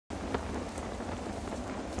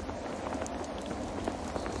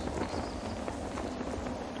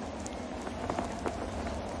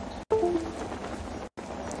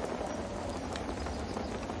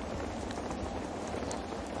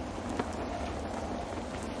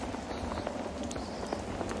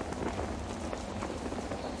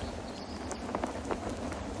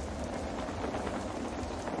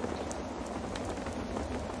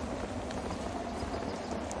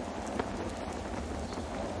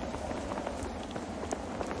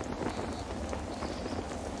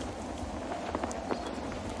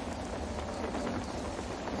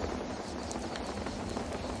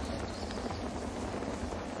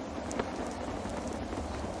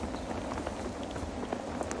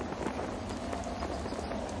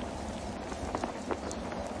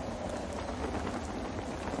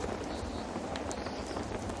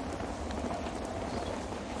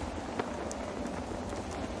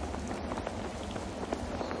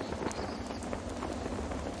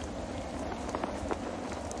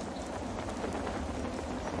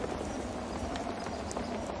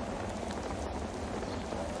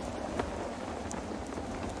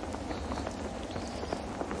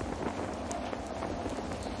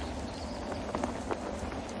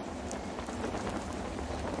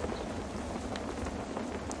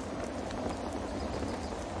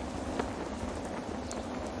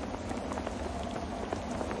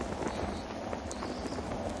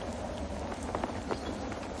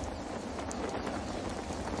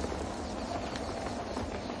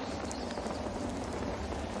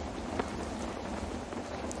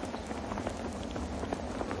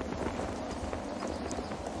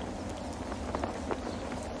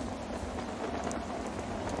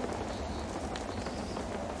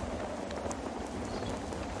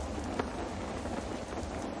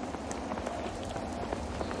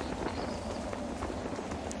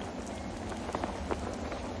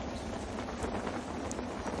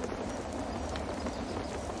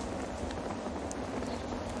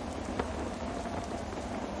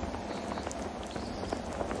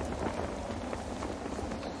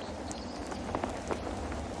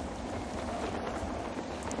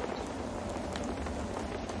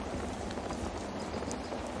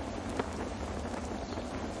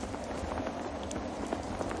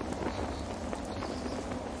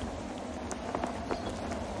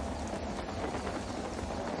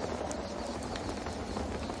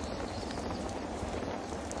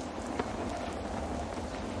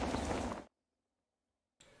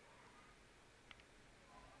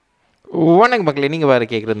வணக்கம் மக்களே, நீங்கள் வேறு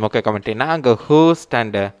கேட்குறது மொக்க கமெண்ட்ரி. நாங்கள் host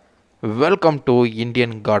and welcome to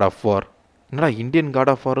Indian God of வார். என்னடா இந்தியன்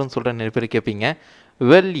காட் ஆஃப் வார்னு சொல்கிற நிறைய பேர் கேட்பீங்க.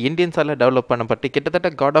 இந்தியன்ஸால் டெவலப் பண்ணப்பட்டு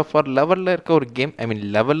கிட்டத்தட்ட காட் ஆஃப் வார் லெவலில் இருக்க ஒரு கேம்.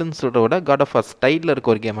 லெவலுன்னு சொல்கிறத விட காட் ஆஃப் வார் ஸ்டைலில்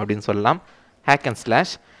இருக்க ஒரு கேம் அப்படின்னு சொல்லலாம். Hack and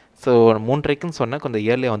slash. ஸோ 3:30க்குன்னு சொன்னேன், கொஞ்சம்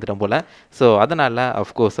இயர்லியாக வந்துட்டோம் போல். ஸோ அதனால்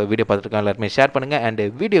அஃப்கோர்ஸ் வீடியோ பார்த்துருக்கோம் எல்லாருமே ஷேர் பண்ணுங்கள். அண்டு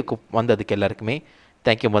வீடியோக்கு வந்ததுக்கு எல்லாருக்குமே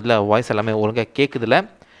தேங்க்யூ. முதல்ல வாய்ஸ் எல்லாமே ஒழுங்காக கேட்குதுல.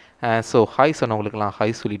 ஸோ ஹாய் சொன்னவங்களுக்கெல்லாம்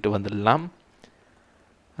ஹாய் சொல்லிட்டு வந்துடலாம்.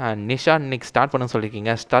 நிஷா இன்னைக்கு ஸ்டார்ட் பண்ண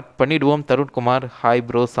சொல்லியிருக்கீங்க, ஸ்டார்ட் பண்ணிவிடுவோம். Tarun Kumar hi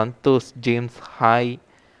bro. Santhosh James hi.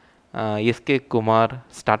 SK Kumar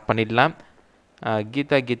start பண்ணிடலாம்.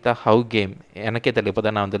 கீதா ஹவு கேம் எனக்கே தெரியல, இப்போ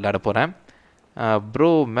தான் நான் வந்து விளையாட போகிறேன்.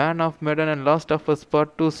 Bro man of maiden and last of us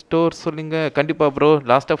part 2 store சொல்லுங்கள். கண்டிப்பாக ப்ரோ,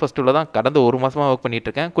 லாஸ்ட் ஆஃப் அஸ் 2ல் தான் கடந்த ஒரு மாதமாக ஒர்க்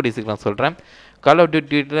பண்ணிகிட்ருக்கேன். கூடிய சீக்கிரம் சொல்கிறேன். கால் ஆஃப்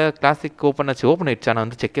டியூட்டியில் கிளாசிக் ஓப்பன் ஆயிடுச்சா, நான்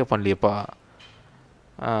வந்து செக்கே பண்ணலையப்பா.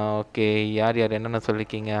 ஓகே, யார் என்னென்ன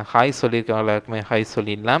சொல்லியிருக்கீங்க? ஹாய் சொல்லியிருக்காங்க எல்லாருக்குமே ஹாய்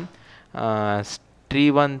சொல்லிடலாம்.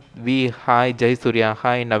 ஸ்ரீவன் we hi. Jayasuriya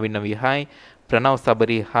hi. Navi hi. Pranav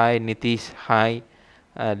Sabari hi. Nitish hi.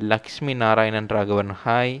 Lakshmi Narayanan Raghavan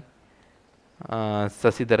hi.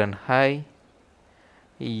 Sasitharan hi.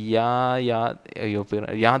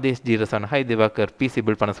 Yadesh ஜீரசன் hi. Diwakar PC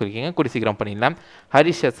build பண்ண சொல்லியிருக்கீங்க, கூடி சீக்கிரம் பண்ணிடலாம்.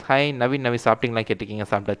 ஹரிஷஸ் ஹாய். நவி சாப்பிட்டீங்களா கேட்டிருக்கீங்க,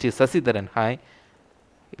 சாப்பிட்டாச்சு. சசிதரன் ஹாய்.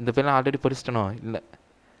 இந்த பேர்லாம் ஆல்ரெடி படிச்சிட்டனோ இல்லை.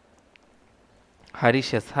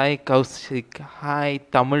 ஹரிஷஸ் ஹாய். கௌஷிக் ஹாய்.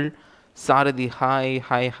 தமிழ் சாரதி ஹாய்.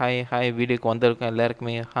 ஹாய். வீடியோக்கு வந்திருக்கோம்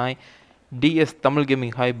எல்லாருக்குமே hi. DS Tamil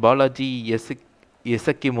gaming hi. Balaji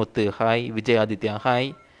Esakki முத்து hi. Vijay Aditya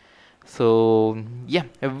hi. So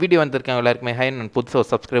video வந்திருக்காங்க எல்லாருக்குமே ஹாய். நான் புதுசாக ஒரு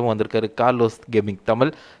சப்ஸ்கிரைபும் வந்திருக்காரு, Carlos gaming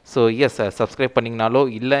Tamil. So subscribe பண்ணிங்கனாலோ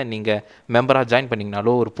இல்லை நீங்கள் மெம்பராக ஜாயின்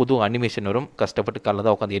பண்ணிங்கனாலோ ஒரு புது அனிமேஷன் வரும். கஷ்டப்பட்டு காலைல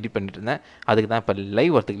தான் உட்காந்து எடிட் பண்ணிட்டு இருந்தேன், அதுக்கு தான் இப்போ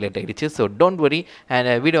லைவ் வரதுக்கு லேட் ஆகிடுச்சு. So don't worry. And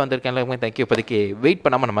video வந்திருக்கேன் எல்லாருக்குமே தேங்க்யூ. இப்போதைக்கு வெயிட்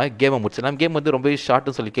பண்ணாமல் நம்ம கேமை முடிச்சிடலாம். கேம் வந்து ரொம்ப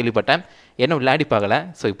ஷார்ட்னு சொல்லி கேள்விப்பட்டேன், என்ன விளையாடி பார்க்கல.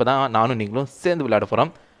 ஸோ இப்போ தான் நானும் நீங்களும் சேர்ந்து விளையாட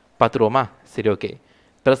போகிறோம். பார்த்துருவோமா? சரி, ஓகே.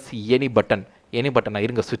 ப்ரெஸ் எனி பட்டன் நான்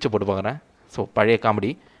இருங்க சுவிட்சை போட்டு பார்க்குறேன். ஸோ பழைய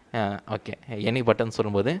காமெடி. ஓகே, எனி பட்டன்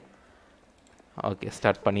சொல்லும்போது ஓகே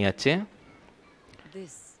ஸ்டார்ட் பண்ணியாச்சு.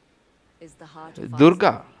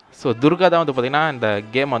 துர்கா. ஸோ துர்கா தான் வந்து பார்த்திங்கன்னா இந்த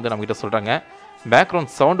கேம் வந்து நம்மகிட்ட சொல்கிறாங்க.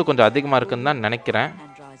 பேக்ரவுண்ட் சவுண்டு கொஞ்சம் அதிகமாக இருக்குன்னு தான் நினைக்கிறேன்.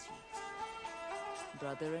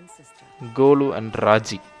 கோலு அண்ட்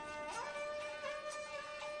ராஜி.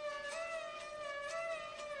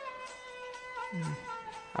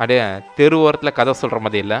 அப்படியே தெருவோரத்தில் கதை சொல்கிற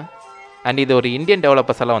மாதிரி இல்லை. அண்ட் இது ஒரு இந்தியன்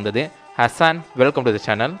டெவலப்பர்ஸ் எல்லாம் வந்தது. Hassan welcome to the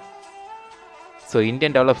channel. So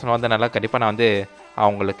Indian develops வந்தனால கண்டிப்பாக நான் வந்து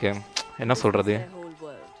அவங்களுக்கு என்ன சொல்கிறது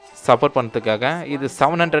சப்போர்ட் பண்ணுறதுக்காக. இது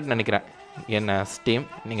 700 நினைக்கிறேன் என்ன ஸ்டீம்,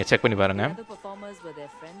 நீங்கள் செக் பண்ணி பாருங்கள்.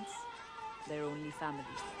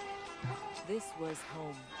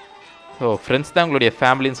 ஸோ ஃப்ரெண்ட்ஸ் தான் உங்களுடைய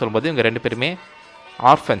ஃபேமிலின்னு சொல்லும்போது இவங்க 2 பேருமே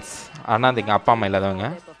ஆர்ஃபன்ஸ், ஆனால் அது எங்கள் அப்பா அம்மா இல்லாதவங்க.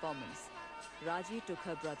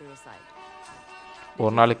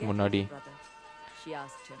 ஒரு நாளைக்கு முன்னாடி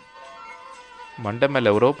மண்டை மேலே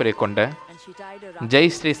எவ்வளோ பெரிய கொண்டை.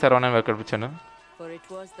 ஜெய் ஸ்ரீ சரவணன் வெல்கம்.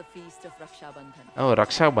 ஓ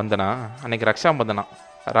ரக்ஷா பந்தனா, அன்னைக்கு ரக்ஷா பந்தனா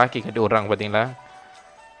ராக்கி கட்டி விட்றாங்க பார்த்தீங்களா.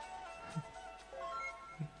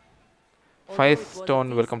 5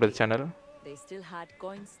 stone welcome to the channel.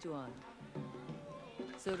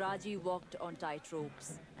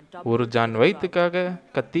 ஒரு ஜான் வயிற்றுக்காக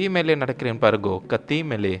கத்தி மேலே நடக்கிறேன் பாருங்கோ, கத்தி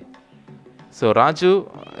மேலே. ஸோ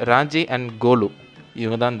ராஜி அண்ட் கோலு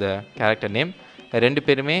இவங்க தான் இந்த கேரக்டர் நேம். 2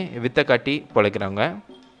 பேருமே வித்தை காட்டி பிழைக்கிறாங்க.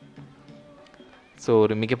 ஸோ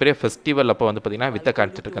ஒரு மிகப்பெரிய ஃபெஸ்டிவல் அப்போ வந்து பார்த்திங்கன்னா வித்தை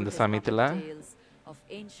காட்டிட்டு இருக்க அந்த சமயத்தில்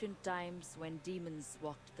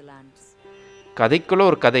கதைக்குள்ள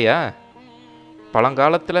ஒரு கதையா,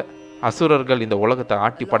 பழங்காலத்தில் அசுரர்கள் இந்த உலகத்தை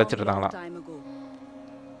ஆட்டி படைச்சிட்டு இருந்தாங்களாம்.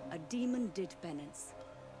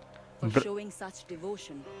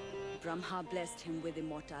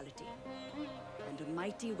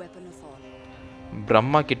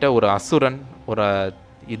 பிரம்மா கிட்ட ஒரு அசுரன் ஒரு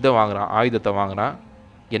இதை வாங்குறான், ஆயுதத்தை வாங்குறான்.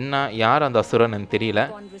 என்ன யார் அந்த அசுரன் தெரியல.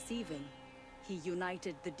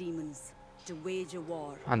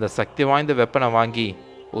 அந்த சக்தி வாய்ந்த வெப்பனை வாங்கி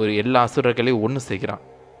ஒரு எல்லா அசுரர்களையும் ஒன்று சேர்க்கிறான்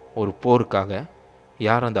ஒரு போருக்காக.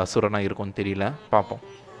 யார் அந்த அசுரனா இருக்கும்னு தெரியல, பார்ப்போம்.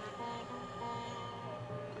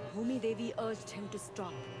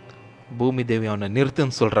 பூமி தேவி அவனை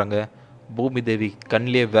நிறுத்துன்னு சொல்கிறாங்க. பூமி தேவி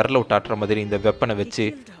கண்ணிலே விரல விட்டாட்டுற மாதிரி இந்த வெப்பனை வச்சு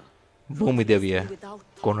பூமி தேவியை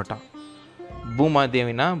கொண்டுட்டான்.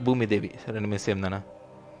 பூமாதேவினா பூமி தேவி 2மே சேம் தானே.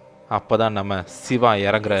 அப்போ தான் நம்ம சிவா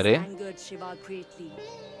இறங்குறாரு.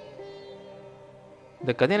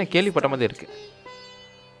 இந்த கதையை நான் கேள்விப்பட்ட மாதிரி இருக்கு.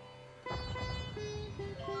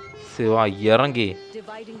 சிவா இறங்கி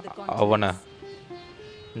அவனை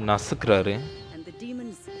நசுக்கிறாரு.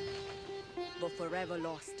 forever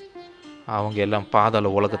lost. அவங்க எல்லாம் பாதாள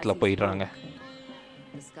உலகத்துல போயிடுறாங்க.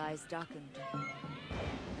 The skies darkened.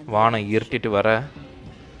 வானம் இருட்டிட்டு வர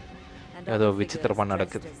ஏதோ விசித்திரமா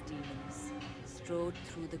நடக்குது. Strode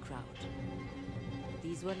through the crowd.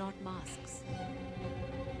 These were not masks.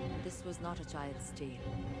 This was not a child's tale.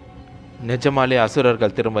 நிஜமாலே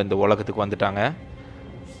அசுரர்கள் திரும்ப இந்த உலகத்துக்கு வந்துட்டாங்க.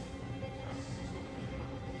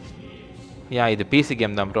 இது பிசி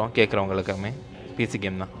கேம் தான் ப்ரோ, கேட்குறவங்களுக்குமே பிசி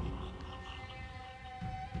கேம் தான்.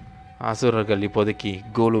 அசுரர்கள் இப்போதைக்கு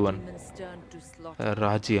கோலுவன்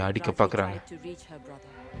ராஜி அடிக்க பார்க்குறாங்க.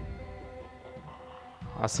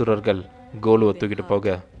 அசுரர்கள் கோலுவை தூக்கிட்டு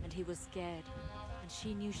போக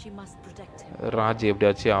ராஜி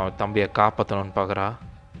எப்படியாச்சும் அவன் தம்பியை காப்பாற்றணும்னு பார்க்குறா.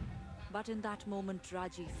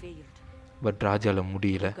 பட் ராஜால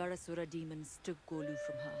முடியல.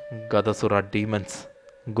 கதசுரா டீமன்ஸ்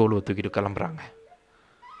கோலுவை தூக்கிட்டு கிளம்புறாங்க.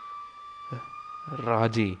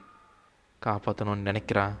 ராஜி காப்பாற்றணும்னு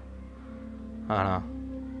நினைக்கிறான், ஆனால்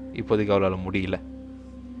இப்போதைக்கு அவளால் முடியல.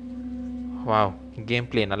 வாவ், கேம்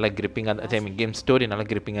பிளே நல்ல கிரிப்பிங்காக, கேம் ஸ்டோரி நல்ல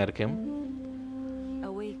கிரிப்பிங்காக இருக்கு.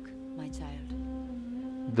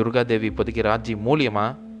 துர்காதேவி இப்போதைக்கு ராஜி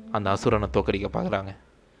மூலியமாக அந்த அசுரனை தோக்கடிக்க பார்க்குறாங்க.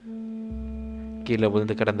 கீழே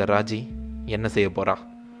விழுந்து கிடந்த ராஜி என்ன செய்ய போகிறா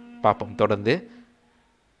பாப்போம். தொடர்ந்து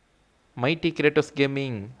mighty Kratos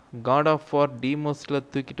gaming God of வார் டீமோஸில்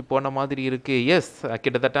தூக்கிட்டு போன மாதிரி இருக்குது. எஸ்,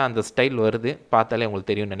 கிட்டத்தட்ட அந்த ஸ்டைல் வருது, பார்த்தாலே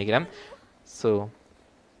உங்களுக்கு தெரியும்னு நினைக்கிறேன்.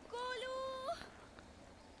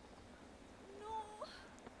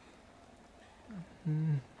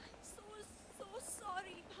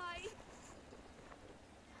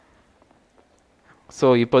 ஸோ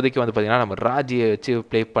இப்போதைக்கு வந்து பார்த்திங்கன்னா நம்ம ராஜியை வச்சு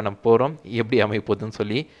ப்ளே பண்ண போகிறோம். எப்படி அமைய போகுதுன்னு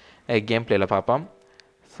சொல்லி கேம் பிளேயில் பார்ப்போம்.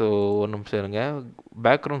 ஸோ ஒரு நிமிஷம் இருங்க,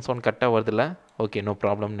 பேக்ரவுண்ட் சவுண்ட் கரெக்டாக வருதில்ல? ஓகே, நோ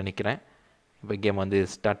ப்ராப்ளம்னு நினைக்கிறேன். இப்போ கேம் வந்து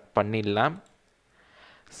ஸ்டார்ட் பண்ணிடலாம்.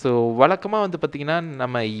 ஸோ வழக்கமாக வந்து பார்த்திங்கன்னா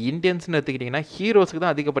நம்ம இந்தியன்ஸ்னு எடுத்துக்கிட்டிங்கன்னா ஹீரோஸுக்கு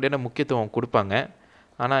தான் அதிகப்படியான முக்கியத்துவம் கொடுப்பாங்க.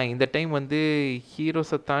 ஆனால் இந்த டைம் வந்து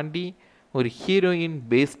ஹீரோஸை தாண்டி ஒரு ஹீரோயின்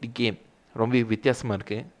பேஸ்டு கேம் ரொம்ப வித்தியாசமாக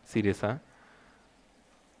இருக்குது. சீரியஸாக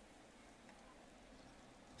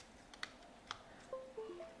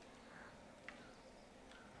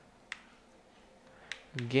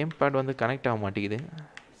கேம் பேட் வந்து கனெக்ட் ஆக மாட்டேங்குது.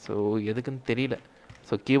 ஸோ எதுக்குன்னு தெரியல.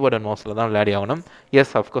 ஸோ கீபோர்ட் அண்ட் மவுஸில் தான் விளையாடி ஆகணும்.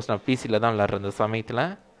 எஸ், அஃப்கோர்ஸ் நான் பிசியில் தான் விளையாடுறேன் இந்த சமயத்தில்.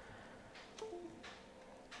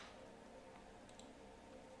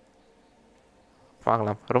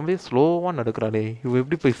 பார்க்கலாம். ரொம்பவே ஸ்லோவாக நடக்கிறாளே, இவ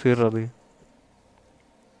எப்படி போய் சேர்றாரு?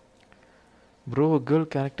 Bro girl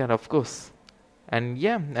character of course. And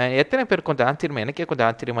எத்தனை பேர் கொஞ்சம் ஆச்சரியமாக, எனக்கே கொஞ்சம்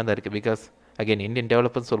ஆச்சரியமாக தான் இருக்குது. பிகாஸ் அகெயின் இந்தியன்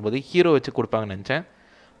டெவலப்பர்ஸ் சொல்லும்போது ஹீரோ வச்சு கொடுப்பாங்கன்னு நினச்சேன்.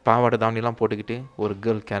 பாவாடை தாவணிலாம் போட்டுக்கிட்டு ஒரு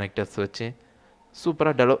கேர்ள் கேரக்டர்ஸ் வச்சு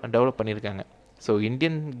சூப்பராக டெவலப் பண்ணியிருக்காங்க. ஸோ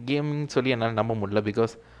இந்தியன் கேமிங் சொல்லி என்னால் நம்ப முடியல.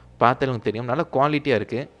 பிகாஸ் பார்த்தாலும் தெரியும் நல்ல குவாலிட்டியாக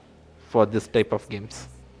இருக்குது for this type of games.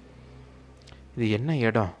 இது என்ன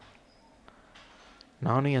இடம்?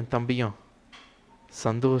 நானும் என் தம்பியும்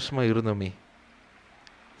சந்தோஷமாக இருந்தோமே,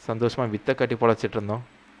 சந்தோஷமாக வித்தை காட்டி பொழைச்சிட்டு இருந்தோம்.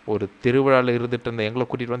 ஒரு திருவிழாவில் இருந்துட்டு இருந்த எங்களை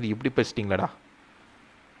கூட்டிகிட்டு வந்து இப்படி பேசிட்டிங்களடா.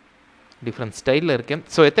 டிஃப்ரெண்ட் ஸ்டைலில் இருக்கேன்.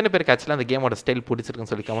 ஸோ எத்தனை பேருக்கு ஆக்சுவலாக அந்த கேமோட ஸ்டைல்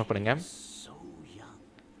பிடிச்சிருக்குன்னு சொல்லி கமெண்ட் பண்ணுங்கள்.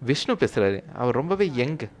 விஷ்ணு பேசுகிறாரு, அவர் ரொம்பவே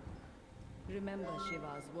யங்.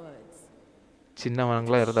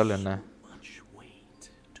 சின்னவங்களாக இருந்தாலும் என்ன,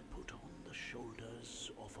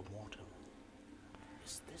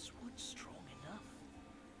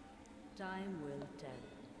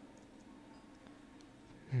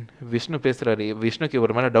 விஷ்ணு பேசுகிறாரு. விஷ்ணுக்கு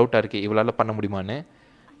இவர் மேலே டவுட்டாக இருக்குது, இவளால் பண்ண முடியுமான்னு.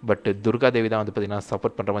 பட் துர்காதேவி தான் வந்து பார்த்தீங்கன்னா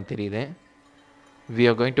சப்போர்ட் பண்ணுற மாதிரி தெரியுது. We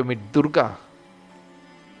are going to meet Durga.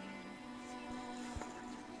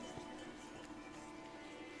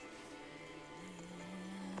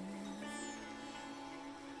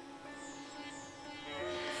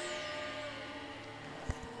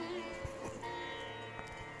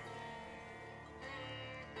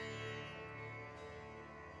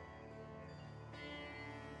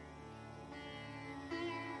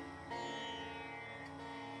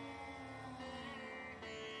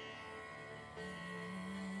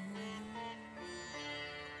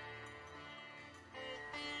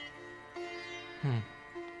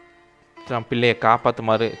 தன் பிள்ளையை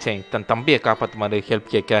காப்பாற்றுமாறு, தன் தம்பியை காப்பாற்றுமாறு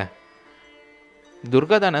ஹெல்ப் கேட்க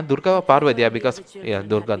துர்கா தானே? துர்காவா பார்வதியா? பிகாஸ்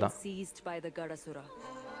துர்கா தான்.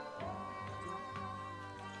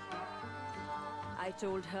 I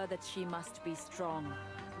told her that she must be strong.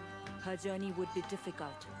 Her journey would be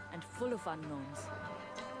difficult and full of unknowns.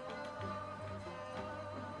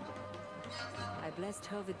 I blessed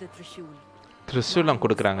her with the Trishul. த்ரிசூலம்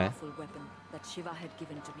கொடுக்குறாங்க. That Shiva had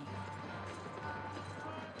given to me.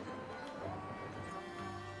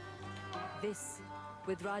 This,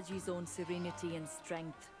 with Raji's own serenity and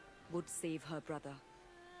strength, would save her brother.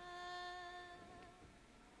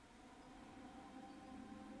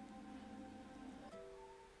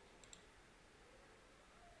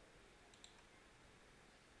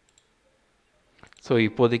 So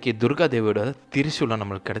இப்போதைக்கு துர்கா தேவியோட திரிசூலம்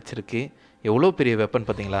நம்மளுக்கு கிடச்சிருக்கு. எவ்வளோ பெரிய weapon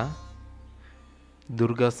பார்த்தீங்களா?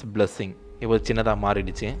 Durga's blessing இவ்வளோ சின்னதாக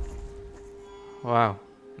மாறிடுச்சு. வா,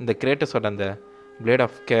 இந்த கிரேட்டஸோட அந்த பிளேட்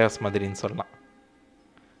ஆஃப் கேஸ் மாதிரின்னு சொல்லலாம்.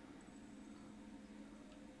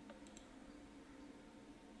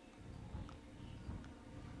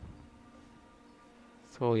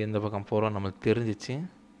 ஸோ எந்த பக்கம் போகிறோம் நம்மளுக்கு தெரிஞ்சிச்சு.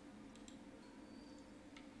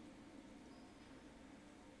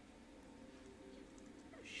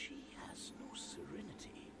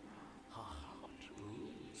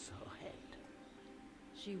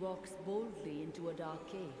 She walks boldly into a dark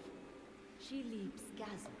cave. She leaps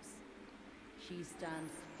chasms. She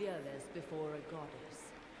stands fearless before a goddess.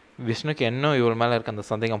 விஷ்ணுக்கு இன்னும் இவள் மேலே இருக்க அந்த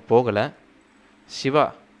சந்தேகம் போகலை. Siva,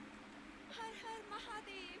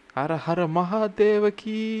 Hara Hara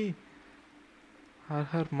Mahadevaki, her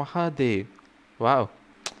her Mahadev. Wow,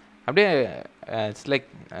 அப்படியே இட்ஸ் லைக்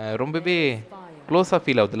ரொம்பவே க்ளோஸாக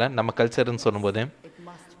ஃபீல் ஆகுதுல்ல நம்ம கல்ச்சர்னு சொல்லும்போது.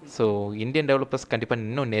 ஸோ இந்தியன் டெவலப்பர்ஸ் கண்டிப்பாக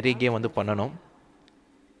இன்னும் நிறைய கேம் வந்து பண்ணணும்.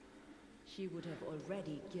 She would have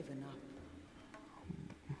already given up.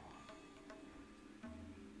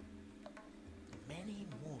 Many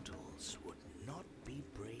mortals would not be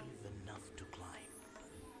brave enough to climb.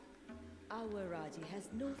 Our Raji has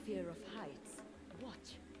no fear of heights. Watch.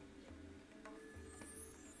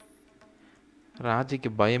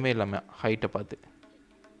 ராஜிக்கு பயமே இல்லாமல் ஹைட்டை பார்த்து.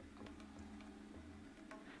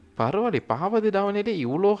 பரவாயில்ல, பாவதி தாவணிலே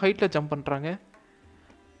இவ்வளோ ஹைட்டில் ஜம்ப் பண்ணுறாங்க.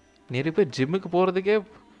 நிறைய பேர் ஜிம்முக்கு போகிறதுக்கே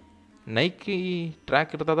நைக்கி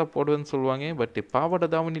ட்ராக் எடுத்தால் தான் போடுவேன்னு சொல்லுவாங்க. பட் பாவாடை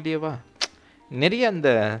தாவணிலேயேவா? நிறைய அந்த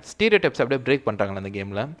ஸ்டீரியோடைப்ஸ் அப்படியே பிரேக் பண்ணுறாங்களே அந்த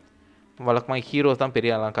கேமில். வழக்கமாக ஹீரோஸ் தான்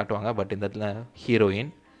பெரிய ஆளாக காட்டுவாங்க, பட் இந்த இடத்துல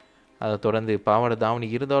ஹீரோயின். அதை தொடர்ந்து பாவாடை தாவணி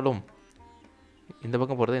இருந்தாலும் இந்த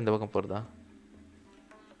பக்கம் போகிறதா இந்த பக்கம் போகிறதா?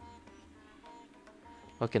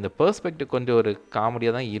 ஓகே, இந்த பெர்ஸ்பெக்டிவ் கொஞ்சம் ஒரு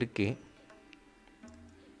காமெடியாக தான் இருக்குது.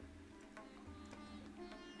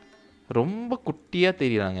 ரொம்ப குட்டியாக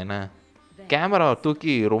தெரியுறாங்க. என்ன கேமரா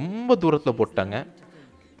தூக்கி ரொம்ப தூரத்தில் போட்டாங்க.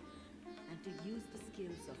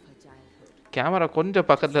 கேமரா கொஞ்சம்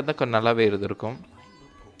பக்கத்தில் இருந்தால் கொஞ்சம் நல்லாவே இருந்திருக்கும்.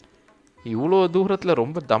 இவ்வளோ தூரத்தில்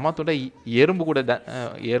ரொம்ப தமாத்தோட எறும்பு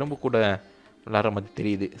கூட விளாட்ற மாதிரி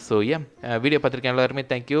தெரியுது. ஸோ ஏன் வீடியோ பார்த்துருக்கேன் எல்லாருமே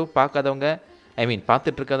தேங்க்யூ. பார்க்காதவங்க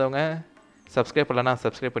பார்த்துட்டு இருக்காதவங்க சப்ஸ்கிரைப் பண்ணலன்னா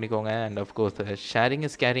சப்ஸ்கிரைப் பண்ணிக்கோங்க. And of course sharing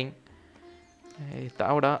is carrying.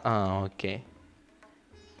 தாவடா okay,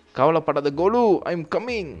 கவலைப்படாத கோலு, I am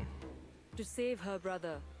coming. To save her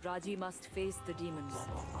brother, Raji must face the demons.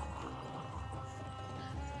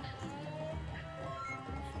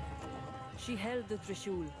 She held the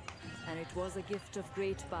Trishul, and it was a gift of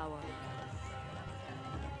great power.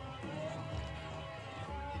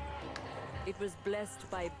 It was blessed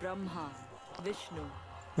by Brahma, Vishnu,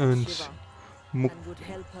 and Shiva, and would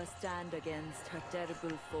help her stand against her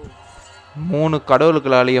terrible foe. 3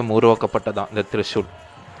 கடவுள்களாலேயும் உருவாக்கப்பட்டதான் இந்த திரிசூல்.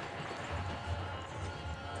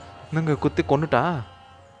 நாங்க குத்தி கொன்னுட்டா.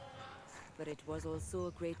 But it was also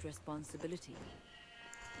a great responsibility.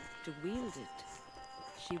 To wield it,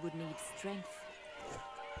 she would need strength,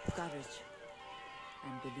 courage,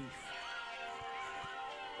 and belief.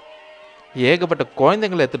 ஏகப்பட்ட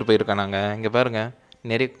குழந்தைங்களை எடுத்துகிட்டு போயிருக்காங்க. இங்கே பாருங்க,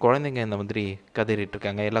 நிறைய குழந்தைங்க இந்த மாதிரி கதறிட்டு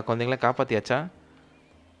இருக்காங்க. எல்லா குழந்தைங்களையும் காப்பாற்றியாச்சா?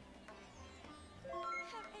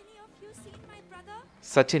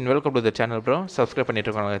 Sachin, welcome to the channel bro. Subscribe பண்ணிட்டு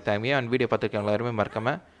இருக்காங்க தேவையா? அண்ட் வீடியோ பார்த்துருக்காங்க எல்லாருமே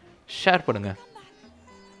மறக்காம ஷேர் பண்ணுங்க.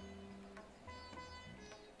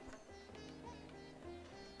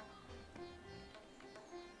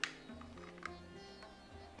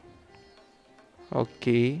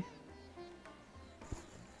 ஓகே,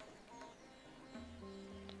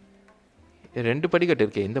 ரெண்டு படிக்கட்டு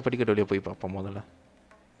இருக்கே. இந்த படிக்கட்டு வழியாக போய் பார்ப்போம் முதல்ல.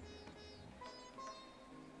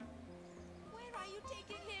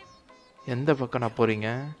 எந்த பக்கம் நான் போறீங்க?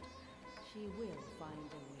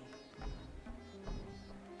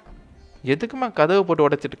 எதுக்குமா கதவை போட்டு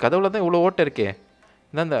உடைச்சிட்டு? கதவுல தான் இவ்வளோ ஓட்டை இருக்கே.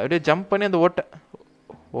 இந்த அப்படியே ஜம்ப் பண்ணி அந்த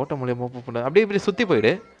ஓட்ட மூலியமாக போட அப்படியே இப்படி சுற்றி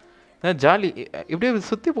போயிடு. ஜாலி, இப்படியே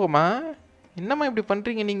சுற்றி போமா. என்னம்மா இப்படி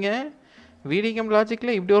பண்ணுறீங்க நீங்கள்? வீடியோ கேம்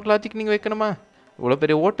லாஜிக்கில் இப்படி ஒரு லாஜிக் நீங்கள் வைக்கணுமா? இவ்வளோ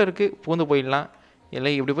பெரிய ஓட்டை இருக்குது, பூந்து போயிடலாம்.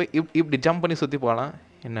 இல்லை இப்படி போய் இப்படி ஜம்ப் பண்ணி சுற்றி போகலாம்.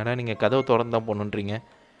 என்னடா நீங்கள் கதவை திறந்து தான் போகணுன்றீங்க.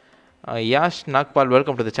 Yash Nagpal,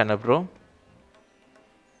 welcome to the channel bro.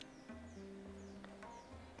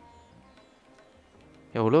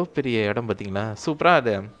 எவ்வளோ பெரிய இடம் பார்த்தீங்களா? சூப்பராக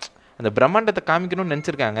அது அந்த பிரம்மாண்டத்தை காமிக்கணும்னு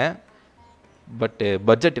நினச்சிருக்காங்க. பட்டு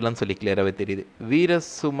பட்ஜெட் இல்லைன்னு சொல்லி கிளியராகவே தெரியுது. வீர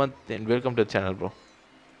Sumanth, welcome to channel bro.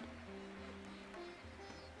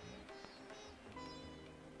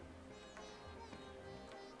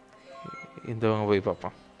 இந்தவங்க போய்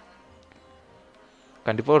பார்ப்போம்.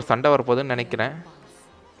 கண்டிப்பாக ஒரு சண்டை வரப்போகுதுன்னு நினைக்கிறேன்.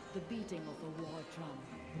 The beating of a war drum.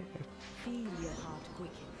 Feel your heart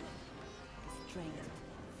quicken. The strength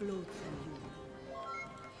flow through you.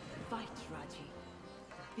 Fight, Raji.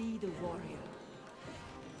 Be the warrior.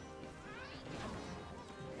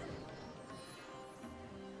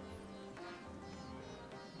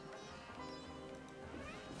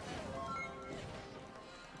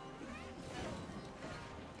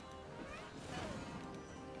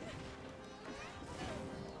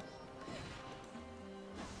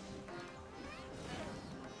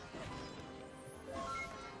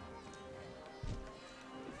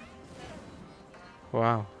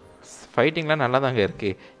 வா, ஃபைட்டிங்லாம் நல்லா தாங்க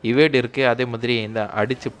இருக்குது. இவேட் இருக்குது, அதே மாதிரி இந்த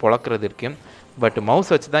அடித்து பொழக்கிறது இருக்குது. பட்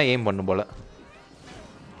மவுஸ் வச்சு தான் எய்ம் பண்ணும் போல்.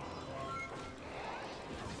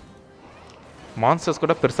 மான்ஸ்டர்ஸ்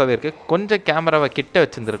கூட பெருசாகவே இருக்குது. கொஞ்சம் கேமராவை கிட்ட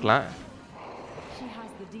வச்சுருந்துருக்கலாம்.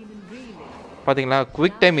 பார்த்தீங்களா,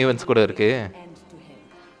 குவிக் டைம் ஈவெண்ட்ஸ் கூட இருக்குது.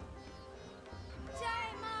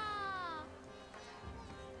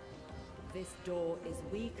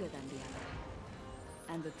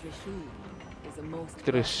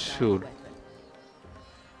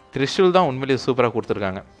 த்ரிஷூல் தான் உண்மையிலேயே சூப்பராக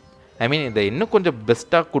கொடுத்துருக்காங்க. ஐ மீன் இதை இன்னும் கொஞ்சம்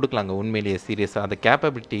பெஸ்ட்டாக கொடுக்கலாங்க உண்மையிலேயே. சீரியஸாக அந்த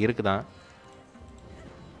கேப்பபிலிட்டி இருக்குதான்.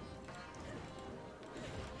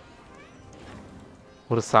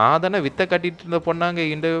 ஒரு சாதாரண வித்தை காட்டிட்டு இருந்த பொண்ணாங்க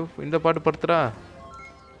இந்த பாட்டு படுத்துறா.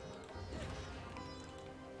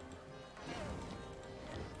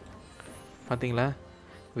 பார்த்தீங்களா,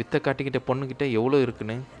 வித்தை காட்டிக்கிட்ட பொண்ணுக்கிட்ட எவ்வளோ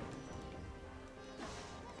இருக்குன்னு.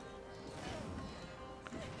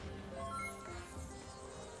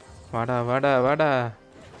 வாடா வாடா வாடா.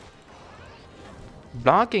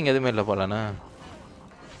 பிளாக்கிங் எதுவுமே இல்லை போலண்ணா.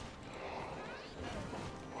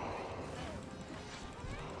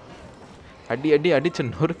 அடி அடி அடிச்சு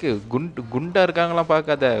நொறுக்கு. குண்டா இருக்காங்களாம்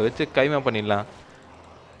பார்க்காத, வச்சு கைமா பண்ணிடலாம்.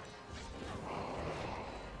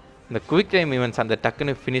 இந்த குவிக் டைம் ஈவெண்ட்ஸ் அந்த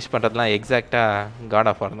டக்குன்னு ஃபினிஷ் பண்ணுறதுலாம் எக்ஸாக்டாக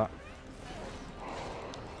காட் ஆஃப் வார் தான்.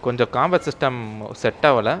 கொஞ்சம் காம்பேட் சிஸ்டம் செட்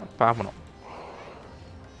ஆகலை, பார்க்கணும்.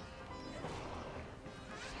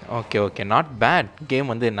 Okay okay, not bad. Game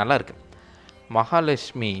வந்து நல்லா இருக்கு.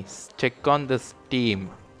 Mahalakshmi, check on the steam.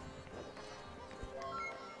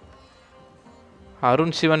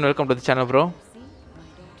 Arun Sivan, welcome to the channel bro.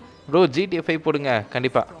 Bro GTA 5 போடுங்க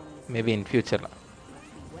கண்டிப்பாக, மேபி இன் ஃபியூச்சரில்.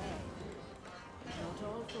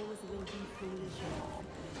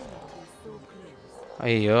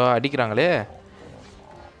 ஐயோ அடிக்கிறாங்களே.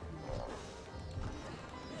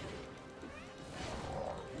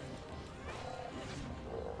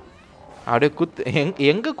 அப்படியே குத்து.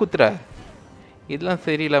 எங்கே குத்துற? இதெல்லாம்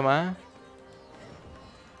சரியில்லைம்மா.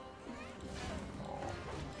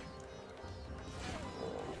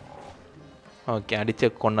 ஓகே,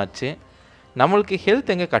 அடிச்ச கொண்டாச்சு. நம்மளுக்கு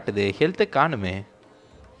ஹெல்த் எங்கே காட்டுது? ஹெல்த்தை காணுமே.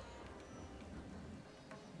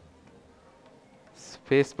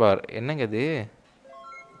 ஸ்பேஸ் பார் என்னங்க இது?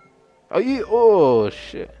 ஐயோ ஓ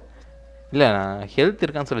ஷே. இல்லை, நான் ஹெல்த்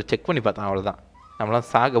இருக்கான்னு சொல்லி செக் பண்ணி பார்த்தேன், அவ்வளோதான்.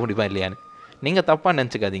 நம்மளாம் சாக முடியுமா இல்லையான்னு நீங்கள் தப்பாக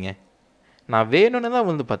நினச்சிக்காதீங்க. நான் வேணும்னு தான்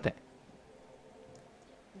வந்து பார்த்தேன்.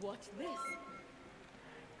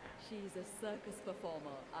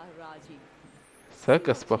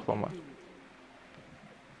 சர்க்கஸ் பர்ஃபார்மர்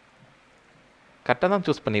கரெக்டாக தான்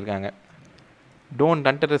சூஸ் பண்ணியிருக்காங்க. Don't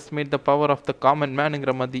under estimate the power of the common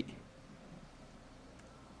மேனுங்கிற மாதிரி.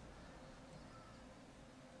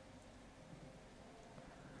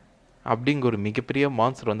 அப்படிங்க ஒரு மிகப்பெரிய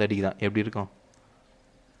மான்ஸ்டர் வந்து அடிக்குதான், எப்படி இருக்கும்?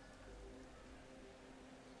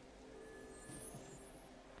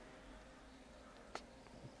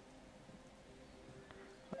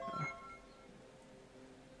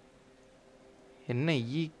 என்ன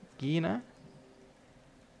ஈனா?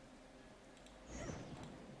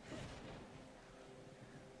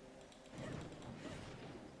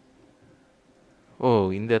 ஓ,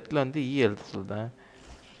 இந்த இடத்துல வந்து எழுத சொல்லுதான்.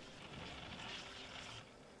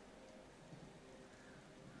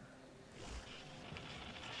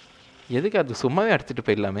 எதுக்கு அது சும்மாவே அடிச்சுட்டு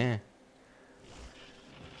போயிடலாமே.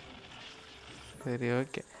 சரி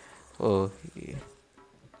ஓகே. ஓ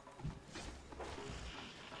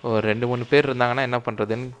ஓ 2-3 பேர் இருந்தாங்கன்னா என்ன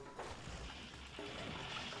பண்ணுறதுன்னு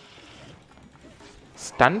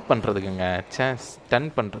ஸ்டன் பண்ணுறதுக்குங்க. ஸ்டன்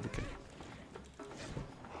பண்ணுறதுக்கு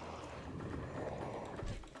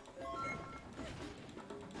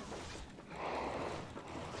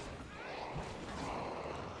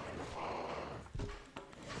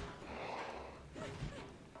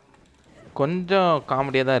கொஞ்சம்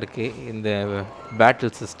காமெடியாக தான் இருக்குது இந்த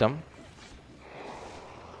battle system.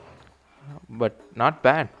 But not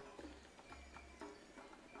bad.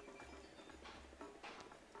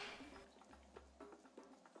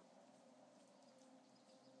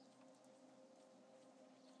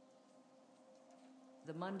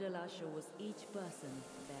 The mandala shows each person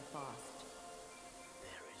their past.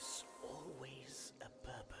 There is always a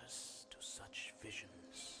purpose to such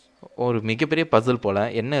visions. ஒரு மிகப்பெரிய பசில் போல்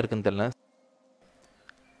என்ன இருக்குன்னு தெரியல,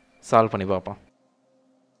 சால்வ் பண்ணி பார்ப்போம்.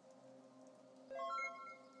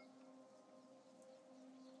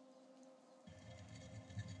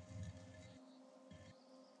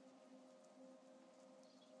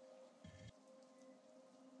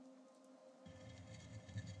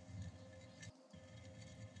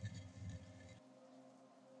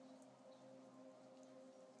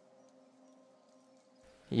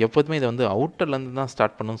 எப்போதுமே இதை வந்து அவுட்டர்லேருந்து தான்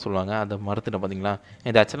ஸ்டார்ட் பண்ணணும்னு சொல்லுவாங்க, அதை மறுத்துட்டேன் பார்த்தீங்களா.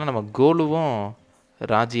 இது ஆக்சுவலாக நம்ம கோலுவும்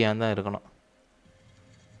ராஜியாக தான் இருக்கணும்.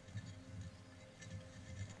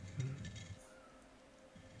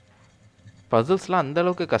 பசில்ஸ்லாம்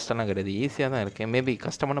அந்தளவுக்கு கஷ்டம்லாம் கிடையாது, ஈஸியாக தான் இருக்குது. மேபி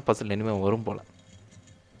கஷ்டமான பசில் இனிமேல் வரும் போல்.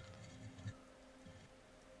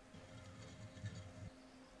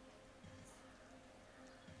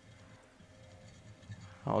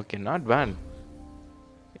 Okay, not bad.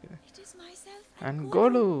 அண்ட்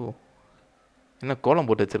கோலு என்ன கோலம்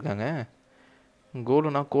போட்டு வச்சுருக்காங்க.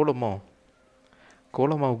 கோலுனா கோலமோ,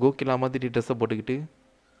 கோலமாவு கோகிலா மாதிரி ட்ரெஸ்ஸை போட்டுக்கிட்டு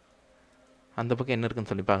அந்த பக்கம் என்ன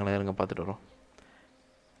இருக்குன்னு சொல்லிப்பாங்களே, இருங்க பார்த்துட்டு வரோம்.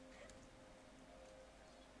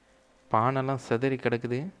 பானைலாம் செதறி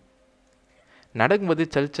கிடக்குது. நடக்கும்போது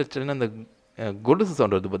சல் சல்னு அந்த கொலுசு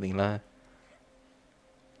சவுண்ட் வருது பார்த்தீங்களா.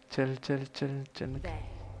 சல் சல் சல் சல்.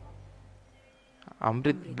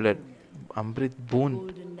 Amrit blood, Amrit பூன்.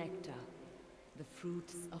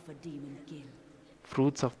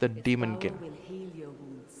 Fruits of the demon kill.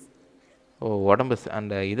 ஓ, உடம்பு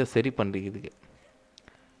அந்த இதை சரி பண்ணுறதுக்கு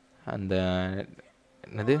அந்த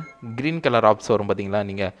என்னது க்ரீன் கலர் ஆப்ஸ் வரும் பார்த்தீங்களா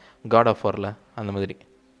நீங்கள் காட் ஆஃப் வாரில், அந்த மாதிரி.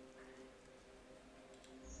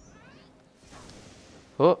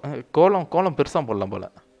 ஓ, கோலம் கோலம் பெருசாக போடலாம் போல்.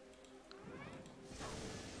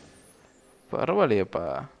 பரவாயில்லையப்பா.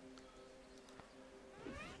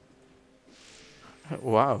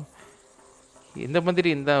 வா, இந்த மாதிரி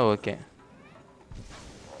இருந்தால் ஓகே.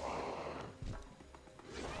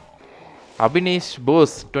 அபினேஷ்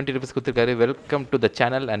போஸ் 20 rupees கொடுத்துருக்காரு. Welcome to the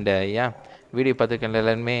channel. And ஏன் வீடியோ பார்த்துருக்கேன்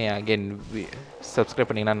எல்லாருமே அகெயின் சப்ஸ்கிரைப்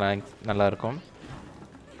பண்ணிங்கன்னா நல்லாயிருக்கும்.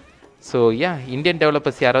 ஸோ இந்தியன்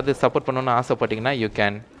டெவலப்பர்ஸ் யாராவது சப்போர்ட் பண்ணணுன்னு ஆசைப்பட்டீங்கன்னா யூ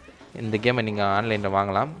கேன் இந்த கேமை நீங்கள் ஆன்லைனில்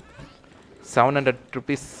வாங்கலாம். 700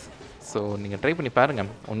 rupees. ஸோ நீங்கள் ட்ரை பண்ணி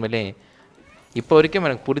பாருங்கள். உண்மையிலே இப்போ வரைக்கும்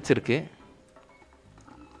எனக்கு பிடிச்சிருக்கு.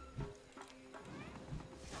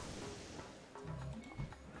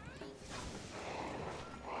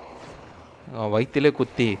 வயிற்றுலே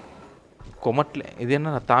குத்தி கொமட்டில் இது என்ன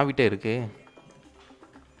தாவிட்டே இருக்கு.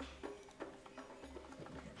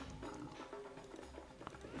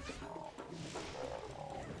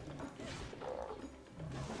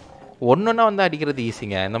 ஒன்றுன்னா வந்து அடிக்கிறது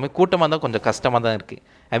ஈஸிங்க, இந்த மாதிரி கூட்டமாக இருந்தால் கொஞ்சம் கஷ்டமாக தான் இருக்குது.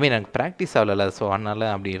 ஐ மீன் எனக்கு ப்ராக்டிஸ் ஆகலை, ஸோ அதனால்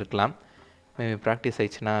அப்படி இருக்கலாம். மேபி ப்ராக்டிஸ்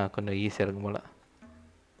ஆயிடுச்சுன்னா கொஞ்சம் ஈஸியாக இருக்கும் போல்.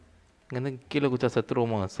 இங்கேருந்து கீழே குச்சா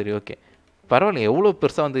சத்துருவோமோ. சரி, ஓகே, பரவாயில்ல. எவ்வளோ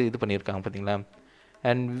பெருசாக வந்து இது பண்ணியிருக்காங்க பார்த்தீங்களா.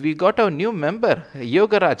 And we got our new member,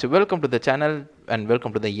 Yogaraj. Welcome to the channel and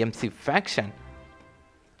welcome to the MC faction.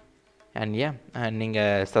 And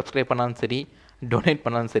நீங்கள் சப்ஸ்கிரைப் பண்ணாலும் சரி, டொனேட்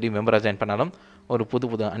பண்ணாலும் சரி, மெம்பராக ஜாயின் பண்ணாலும் ஒரு புது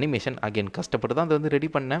புது அனிமேஷன் அகெயின் கஷ்டப்பட்டு தான் அதை வந்து ரெடி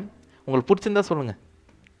பண்ணேன். உங்களுக்கு பிடிச்சிருந்தா சொல்லுங்கள்.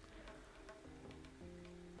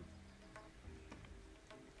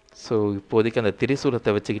 ஸோ இப்போதைக்கு அந்த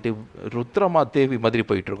திரிசூலத்தை வச்சுக்கிட்டு ருத்ரமா தேவி மாதிரி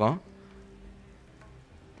போயிட்டுருக்கோம்.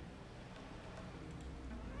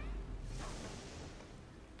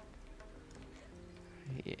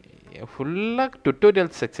 ஃபுல்லாக டுட்டோரியல்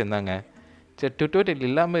செக்ஷன் தாங்க. சரி, டுட்டோரியல்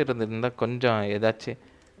இல்லாமல் இருந்திருந்தால் கொஞ்சம் ஏதாச்சும்.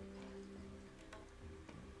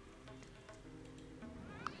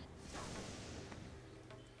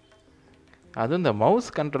 அதுவும் இந்த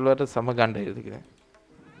மவுஸ் கண்ட்ரோலர் சமகாண்ட இருக்குது.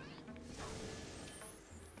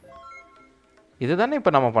 இது தானே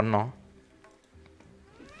இப்போ நம்ம பண்ணோம்.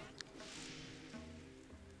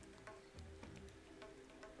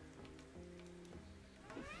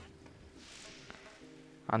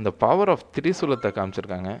 அந்த பவர் ஆஃப் திரிசூலத்தை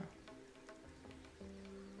காமிச்சிருக்காங்க.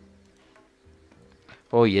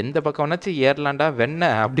 ஓ, எந்த பக்கம் வேணாச்சும் ஏர்லாண்டா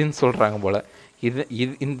வெண்ணெய் அப்படின்னு சொல்கிறாங்க போல். இது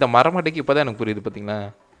இந்த மரமட்டைக்கு இப்போ தான் எனக்கு புரியுது பார்த்தீங்களா.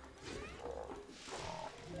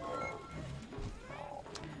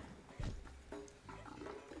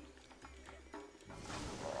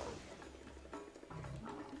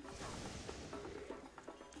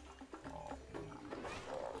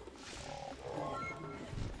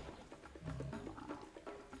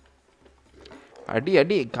 அடி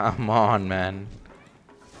அடி, கம் ஆன் மேன்,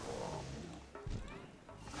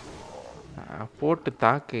 போட்டு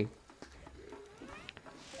தாக்கு.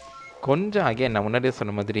 கொஞ்சம் அகைன் நான் முன்னாடியே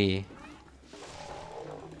சொன்ன மாதிரி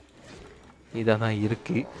இதாக தான்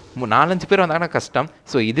இருக்குது. 4-5 பேர் வந்தாங்கன்னா கஷ்டம்.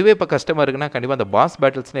 ஸோ இதுவே இப்போ கஷ்டமாக இருக்குன்னா கண்டிப்பாக அந்த பாஸ்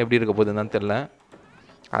பேட்டில்ஸ்னால் எப்படி இருக்க போகுதுன்னு தான் தெரில.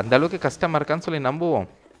 அந்த அளவுக்கு கஷ்டமாக இருக்கான்னு சொல்லி நம்புவோம்.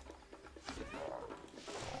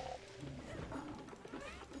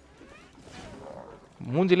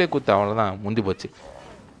 மூஞ்சிலே குத்து, அவ்வளோதான், முந்தி போச்சு.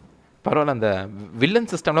 பரவாயில்ல, அந்த வில்லன்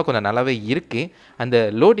சிஸ்டம்லாம் கொஞ்சம் நல்லாவே இருக்குது. அந்த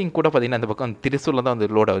லோடிங் கூட பார்த்திங்கன்னா அந்த பக்கம் திரிசூலம் தான் வந்து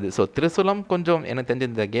லோட் ஆகுது. ஸோ திரிசூலம் கொஞ்சம் எனக்கு தெரிஞ்ச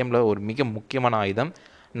இந்த கேமில் ஒரு மிக முக்கியமான ஆயுதம்.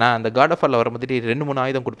 நான் அந்த காட் ஆஃப் வாரில் வரும்போது 2-3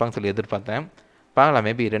 ஆயுதம் கொடுப்பாங்கன்னு சொல்லி எதிர்பார்த்தேன். பார்க்கலாம்,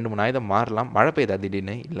 மேபி 2-3 ஆயுதம் மாறலாம். மழை பெய்யுதா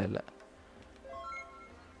திடீர்னு? இல்லை.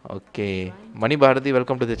 Okay, money Bharathi,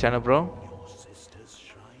 welcome to the channel bro.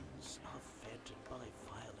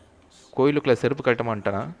 கோயிலுக்குள்ளே செருப்பு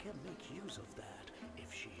கட்டமான்ட்டானா?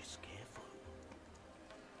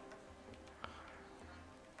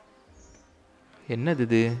 என்னது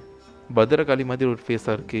இது? பத்ரகாளி மாதிரி ஒரு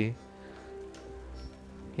ஃபேஸாக இருக்குது.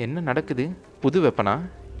 என்ன நடக்குது? புது வெப்பனா?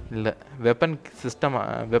 இல்லை, வெப்பன் சிஸ்டம்,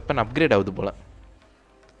 வெப்பன் அப்கிரேட் ஆகுது போல்.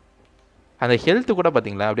 அந்த ஹெல்த்து கூட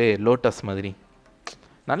பார்த்தீங்களா, அப்படியே லோட்டஸ் மாதிரி.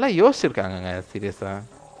 நல்லா யோசிச்சிருக்காங்கங்க,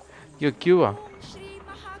 சீரியஸாக. கியூவா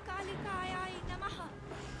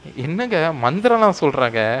என்னங்க மந்திரம்லாம்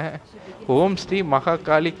சொல்கிறாங்க? ஓம் ஸ்ரீ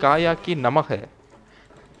மகாகாளி காயாக்கி நமக.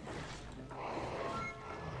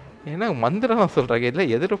 என்ன மந்திரம்லாம் சொல்கிறாங்க? இல்லை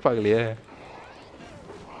எதிர்பார்க்கலையே.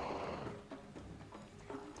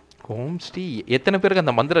 ஓம் ஸ்ரீ, எத்தனை பேருக்கு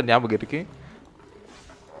அந்த மந்திரம் ஞாபகம் இருக்கு?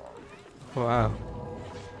 வா,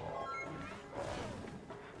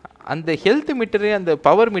 அந்த ஹெல்த் மீட்டரு, அந்த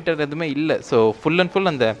பவர் மீட்டர் எதுவுமே இல்லை. ஸோ ஃபுல் அண்ட்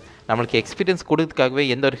ஃபுல் அந்த நம்மளுக்கு எக்ஸ்பீரியன்ஸ் கொடுக்கறதுக்காகவே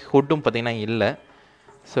எந்த ஒரு ஹுட்டும் பார்த்திங்கன்னா இல்லை.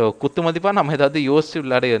 ஸோ குத்து மதிப்பாக நம்ம ஏதாவது யோசிச்சு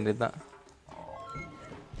விளையாட வேண்டியது தான்.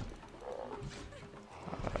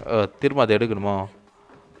 திரும்ப அதை எடுக்கணுமோ?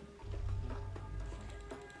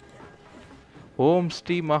 ஓம்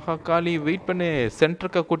ஸ்ரீ மகாகாளி, வெயிட் பண்ணு,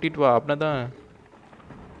 சென்டருக்கு கூட்டிட்டு வா. அப்படின்னா தான்.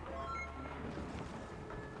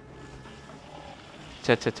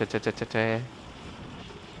 சே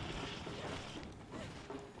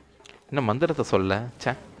இன்னும் மந்திரத்தை சொல்ல.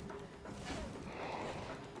 சே,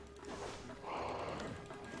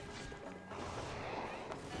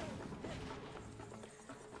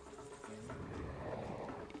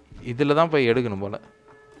 இதில் தான் போய் எடுக்கணும் போல.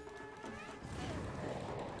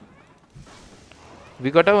 We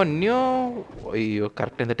got a new, ஐயோ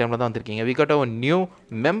கரெக்டாக இந்த டைமில் தான் வந்திருக்கீங்க. We got a new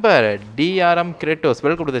member, DRM Kratos.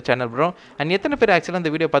 Welcome to the channel bro. And எத்தனை பேர் ஆக்சுவலாக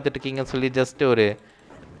இந்த வீடியோ பார்த்துட்டு இருக்கீங்கன்னு சொல்லி ஜஸ்ட் ஒரு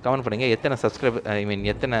கமெண்ட் பண்ணுங்க. எத்தனை சப்ஸ்கிரைபர், ஐ மீன்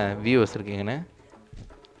எத்தனை வியூவர்ஸ் இருக்கீங்கன்னு.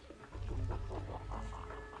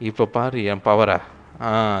 இப்போ பாரு என் பவரா.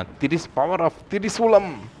 பவர் ஆஃப்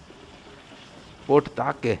திரிசூலம் போட்டு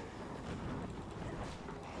தாக்கு.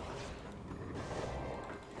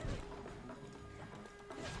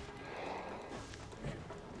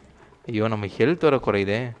 ஐயோ, நம்ம ஹெல்த் வர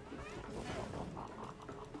குறையுதே.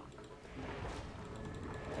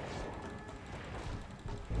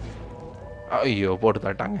 ஐயோ, போட்டு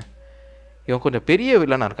தாட்டாங்க. இவன் கொஞ்சம் பெரிய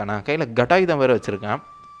வில்லனாக இருக்கானா, கையில் கட்டாய் தான் வேறு வச்சுருக்கான்.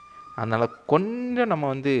 அதனால் கொஞ்சம் நம்ம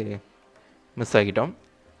வந்து மிஸ் ஆகிட்டோம்.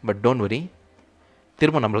 பட் டோன்ட் வரி,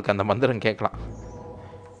 திரும்ப நம்மளுக்கு அந்த மந்திரம் கேட்கலாம்.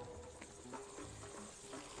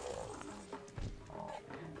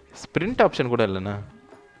 ஸ்ப்ரிண்ட் ஆப்ஷன் கூட இல்லைண்ணா.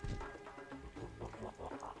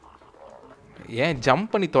 ஏன்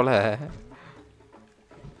ஜம்ப் பண்ணி தொலை.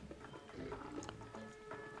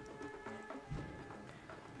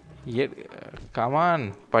 கமான்,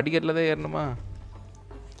 படிக்கட்டில் தான் ஏறணுமா?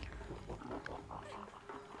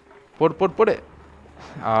 போடு போடு போடு.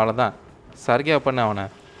 அவ்வளோதான், சர்கையா பண்ண அவனை.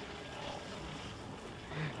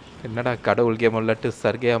 என்னடா கடவுள் கேம் விளாட்டு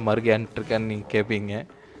சர்கையா மருகையான்ட்டு இருக்கான்னு நீங்கள் கேட்பீங்க.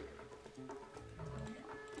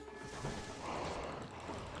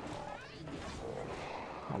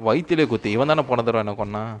 வயிற்றுலே குத்து. இவன் தானே போன தடவை என்ன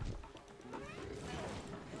கொன்னா.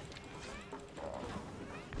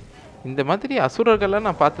 இந்த மாதிரி அசுரர்கள்லாம்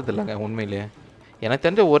நான் பார்த்தது இல்லைங்க உண்மையிலே. எனக்கு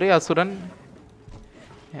தெரிஞ்ச ஒரே அசுரன்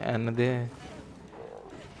என்னது,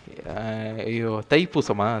 ஐயோ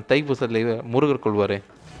தைப்பூசமா, தைப்பூசத்தில் முருகர் கொள்வார்.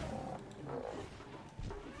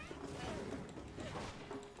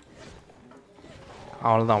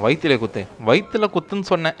 அவ்வளோதான், வயிற்றுலே குத்து. வயிற்றுல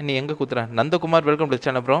குத்துன்னு சொன்னேன், நீ எங்கே குத்துற? Nandakumar, welcome to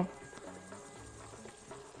channel bro.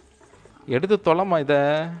 எடுத்து தொலைமா இதை.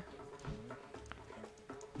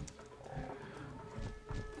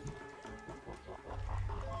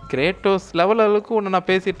 கிரேட்டோஸ் லெவல் அளவுக்கு ஒன்று நான்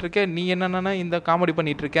பேசிகிட்டு இருக்கேன், நீ என்னன்னா இந்த காமெடி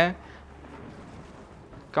பண்ணிகிட்டு இருக்கேன்.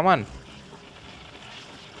 கமான்.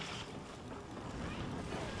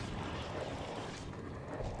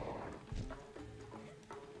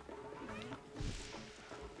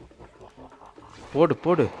 போடு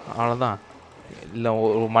போடு, அவ்வளோதான். இல்லை,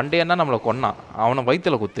 ஒரு மண்டையன்னா நம்மளை கொன்னான், அவனை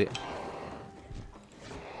வயிற்றுல குத்து.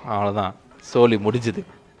 அவ்வளோதான், சோலி முடிஞ்சுது.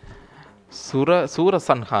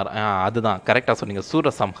 சூரசம்ஹாரம் அதுதான் கரெக்டாக சொன்னீங்க.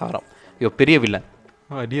 சூரசம்ஹாரம். ஐயோ பெரிய வில்லன்.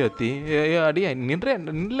 அடியாத்தி அடியா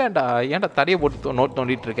நில்லேன்டா. ஏன்டா தடையை போட்டு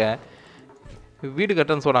நோண்டிட்டு இருக்க? வீடு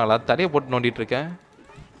கட்டன்னு சொன்னாங்களா? தடையை போட்டு நோண்டிட்டு இருக்க.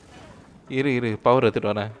 இரு பவர்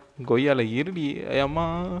எடுத்துகிட்டு வரேன். கொய்யால இருடி. அம்மா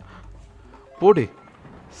போடு.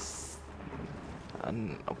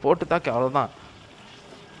 போட்டு தாக்க அவ்வளோதான்.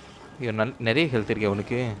 ஐயோ நிறைய ஹெல்த் இருக்கே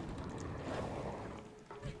அவனுக்கு.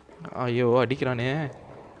 ஐயோ அடிக்கிறானே.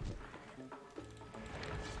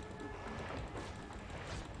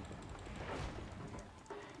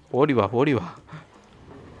 ஓடி வா.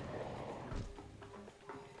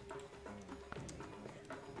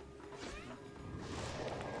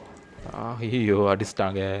 ஐயோ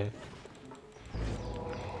அடிச்சிட்டாங்க.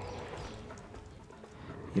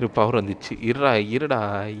 பவர் வந்துச்சு. இருடா.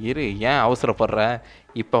 ஏன் அவசரப்படுற?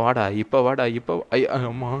 இப்போ வாடா.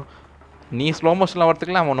 அம்மா நீ ஸ்லோ மோஷனில்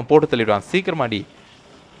வரத்துக்குலாம் அவனை போட்டு தள்ளிடுவான். சீக்கிரமாடி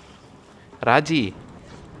ராஜி.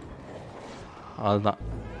 அதுதான்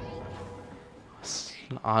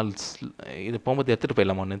இது போகும்போது எடுத்துகிட்டு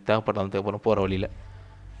போயிடலாம். ஒன்று தேவைப்படும் போகிற வழியில்.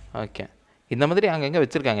 ஓகே இந்த மாதிரி அங்கங்கே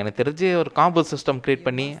வச்சுருக்காங்க. எனக்கு தெரிஞ்சு ஒரு காம்போ சிஸ்டம் க்ரியேட்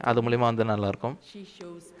பண்ணி அது மூலிமா வந்து நல்லாயிருக்கும்.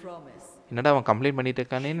 என்னடா அவன் கம்ப்ளைண்ட் பண்ணிட்டு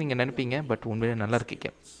இருக்கானே நீங்கள் நினைப்பீங்க. பட் உண்மையிலே நல்லா இருக்கீங்க.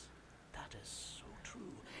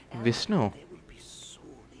 Vishnu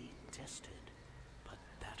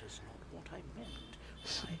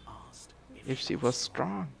if she was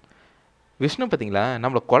strong. Vishnu பார்த்தீங்களா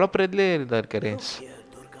நம்மளை குழப்பறதுலே இதாக இருக்காரு.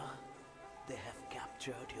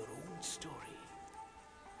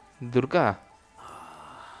 Durga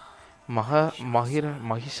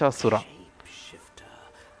மகிஷாசுரா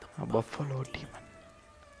buffalo demon.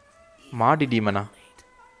 மாடி டீமனா?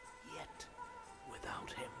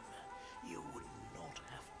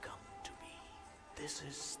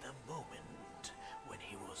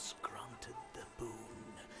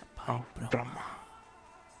 பிரம்மா.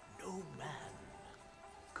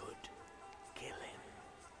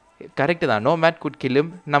 கரெக்டு தான். No mat could kill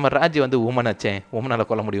him. நம்ம ராஜி வந்து உமன் ஆச்சே. உமனால்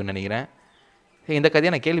கொல்ல முடியும்னு நினைக்கிறேன். இந்த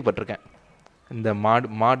கதையை நான் கேள்விப்பட்டிருக்கேன். இந்த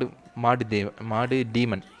மாடு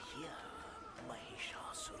டீமன்.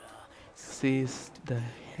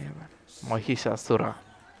 மகிஷாசுரா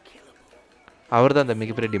அவர் தான் அந்த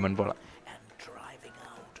மிகப்பெரிய டீமன் போல.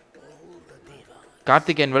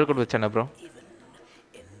 Karthikeyan welcome வச்சானே bro.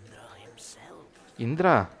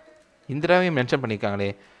 இந்திராவையும் மென்ஷன்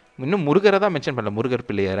பண்ணியிருக்காங்களே. இன்னும் முருகரை தான் மென்ஷன் பண்ணல. முருகர்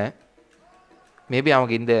பிள்ளையார மேபி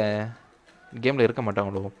அவங்க இந்த கேமில் இருக்க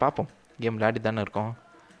மாட்டாங்களோ. பார்ப்போம். கேம் விளையாடி தானே இருக்கோம்.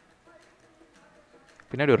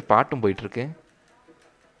 பின்னாடி ஒரு பாட்டும் போயிட்டுருக்கு.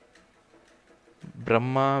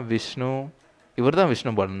 பிரம்மா விஷ்ணு. இவர் தான்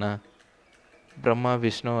விஷ்ணு போலண்ணா. பிரம்மா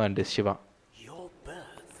விஷ்ணு அண்ட் சிவா.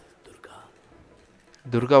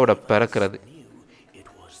 துர்காவோட பிறக்கிறது.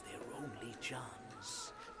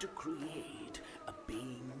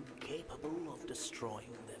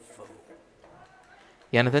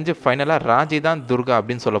 எனக்கு தெரிஞ்சு ஃபைனலாக ராஜி தான் துர்கா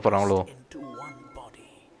அப்படின்னு சொல்ல போகிறாங்களோ.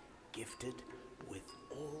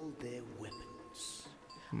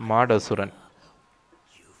 மாடசுரன்.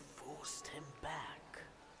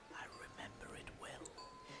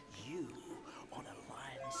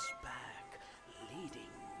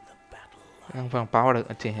 பாவாடை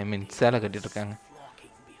வச்சு சேலை கட்டிட்டு இருக்காங்க.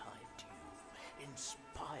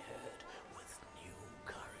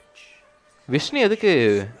 விஷ்ணு எதுக்கு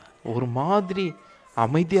ஒரு மாதிரி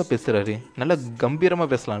அமைதியாக பேசுகிறாரு? நல்லா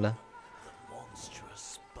கம்பீரமாக பேசலாம்ல.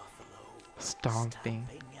 ஸ்டாம்பிங்.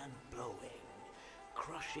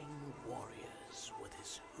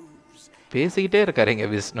 பேசிக்கிட்டே இருக்காருங்க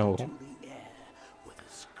விஷ்ணு.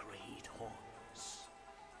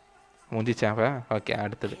 முடிச்சாவ. ஓகே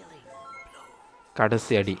அடுத்தது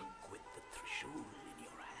கடைசி அடி.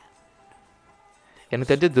 எனக்கு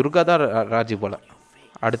தெரிஞ்சு துர்கா தான் ராஜி போல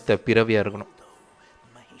அடுத்த பிறவியாக இருக்கணும்.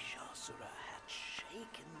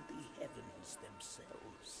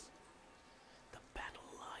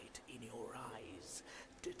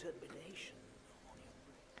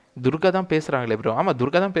 துர்கா தான் பேசுகிறாங்களே ப்ரோ. ஆமாம்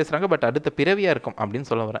துர்கா தான் பேசுகிறாங்க. பட் அடுத்த பிறவியாக இருக்கும் அப்படின்னு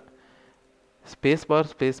சொல்ல வரேன். Space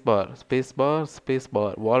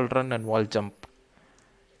bar wall run and wall jump.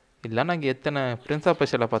 இல்லைன்னா இங்கே எத்தனை பிரின்ஸ் ஆஃப்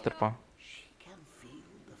ஸ்பெஷலாக பார்த்துருப்பான்.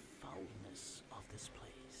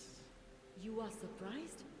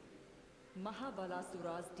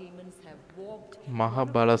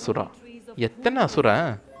 மகாபலாசுரா எத்தனை அசுரா?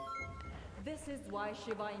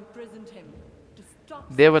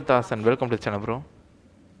 Devadasan welcome to channel bro.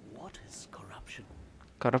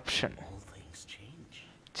 Corruption.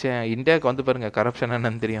 சே இந்தியாவுக்கு வந்து பாருங்க கரப்ஷன்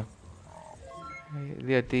என்னன்னு தெரியும்.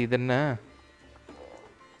 இது என்ன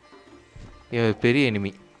பெரிய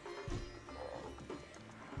எனிமி.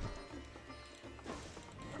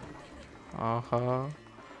 ஆஹா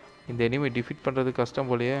இந்த எனிமே டிஃபீட் பண்ணுறது கஷ்டம்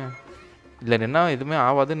போலையே. இல்லை நின்னா எதுவுமே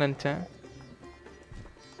ஆகாதுன்னு நினச்சேன்.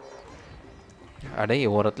 அடே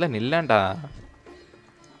ஓரத்தில் நில்லாண்டா.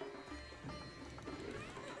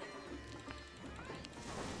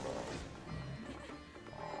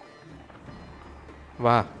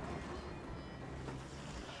 வா.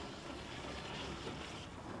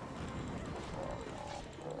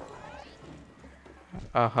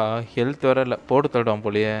 ஆஹா ஹெல்த் வர இல்லை, போட்டு தள்ளுவான்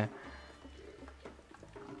போலையே.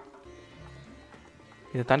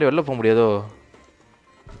 இதை தாண்டி வெளில போக முடியாதோ?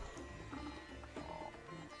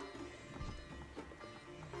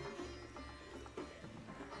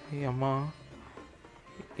 அம்மா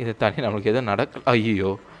இதை தாண்டி நம்மளுக்கு எதுவும் நடக்கல.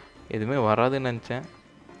 ஐயோ எதுவுமே வராதுன்னு நினச்சேன்.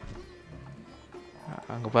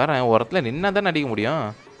 அங்கே பாரு ஓரத்தில் நின்னா தான் அடிக்க முடியும்.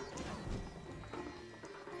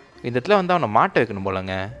 இந்த இடத்துல வந்து அவனை மாட்ட வைக்கணும்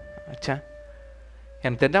போலங்க. அச்சா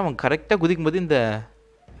எனக்கு தெரிஞ்ச அவன் கரெக்டாக குதிக்கும்போது இந்த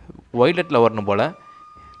ஒய்லெட்டில் வரணும் போல்.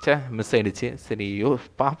 சே மிஸ் ஆகிடுச்சு. சரி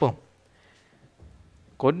பார்ப்போம்.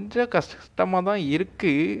 கொஞ்சம் கஷ்டமாக தான்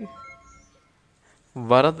இருக்குது.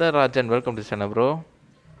 Varadarajan welcome to channel bro.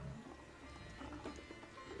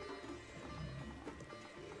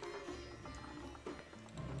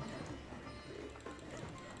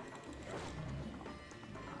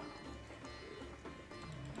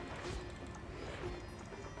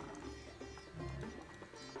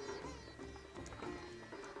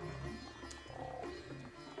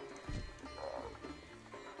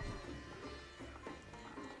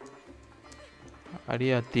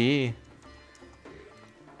 அடியாத்தி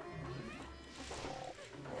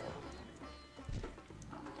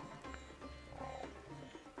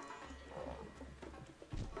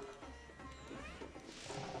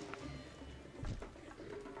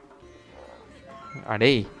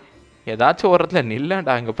அடே ஏதாச்சும் ஓரத்தில்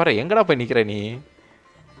நில்லண்டா. அங்கே பாரு எங்கடா போய் நிற்கிற நீ?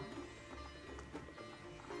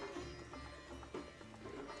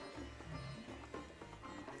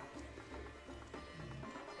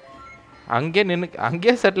 அங்கே நின்று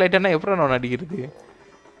அங்கேயே செட்டில் ஆகிட்டேன்னா எப்பறம் நான் அடிக்கிறது?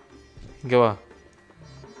 இங்கே வா.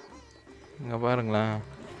 இங்கே பாருங்களேன்.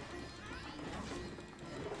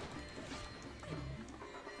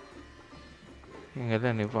 இங்கே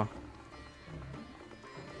தான் நிற்பான்.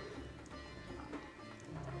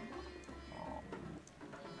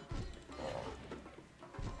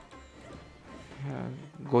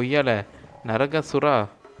 கொய்யால நரகசுரா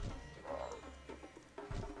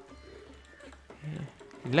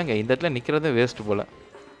இல்லைங்க. இந்த இடத்துல நிற்கிறது வேஸ்ட்டு போல்.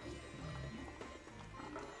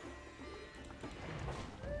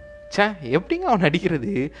 சே எப்படிங்க அவன்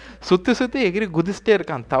அடிக்கிறது? சுற்றி சுற்றி எகிரி குதிச்சிட்டே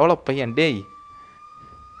இருக்கான் தவளை பையன். டேய்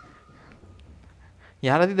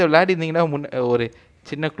யாராவது இதை விளையாடிருந்தீங்கன்னா ஒரு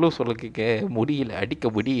சின்ன க்ளூ சொல்ல கேட்க முடியல, அடிக்க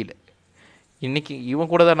முடியல. இன்னைக்கு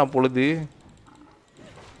இவன் கூட தான் நான் பொழுது.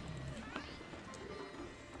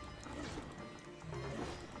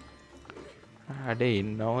 அடே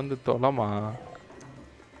இன்னும் வந்து தொலைமா.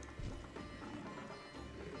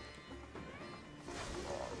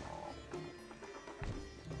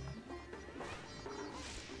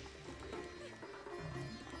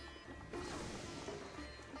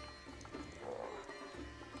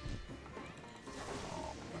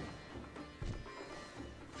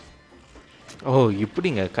 ஓ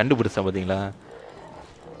இப்படிங்க கண்டுபிடிச்சேன் பார்த்தீங்களா?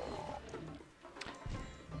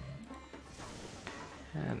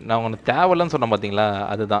 நான் உனக்கு தேவையில்லன்னு சொன்னேன் பார்த்தீங்களா?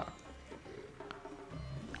 அதுதான்.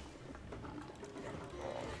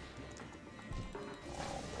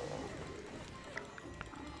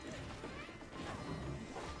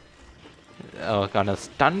 அவனை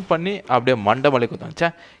ஸ்டன் பண்ணி அப்படியே மண்டமலை குத்தாச்சா.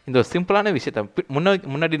 இந்த ஒரு சிம்பிளான விஷயத்த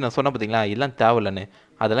முன்னாடி நான் சொன்னேன் பார்த்தீங்களா, இதெல்லாம் தேவையில்லைன்னு.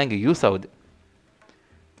 அதெல்லாம் இங்கே யூஸ் ஆகுது.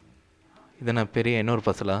 இது நான் பெரிய இன்னொரு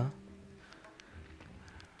பசலா.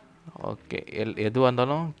 ஓகே எதுவாக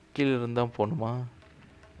இருந்தாலும் கீழே இருந்தால் போகணுமா?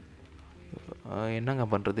 என்னங்க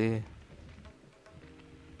பண்ணுறது?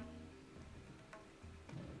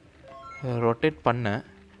 ரொட்டேட் பண்ண.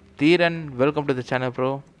 தீரன் welcome to the channel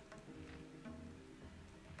bro.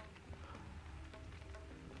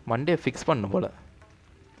 Monday fix பண்ணும் போல்.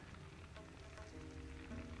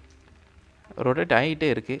 ரொட்டேட் ஆகிட்டே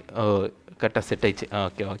இருக்கு. கரெக்டாக செட் ஆயிடுச்சு.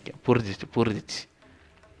 ஓகே ஓகே புரிஞ்சிச்சு.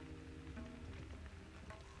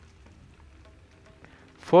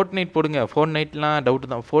 ஃபோர்ட் நைட் போடுங்க. ஃபோர்ட் நைட்லாம் டவுட்டு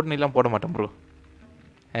தான். ஃபோர்ட் நைட்லாம் போட மாட்டேன் ப்ரோ.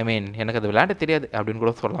 ஐ மீன் எனக்கு அது விளையாட தெரியாது அப்படின்னு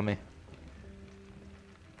கூட சொல்லலாமே.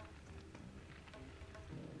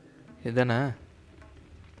 இதுதானே?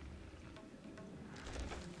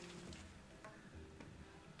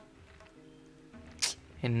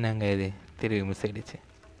 என்னங்க இது திரும்பி மிஸ் ஆகிடுச்சு.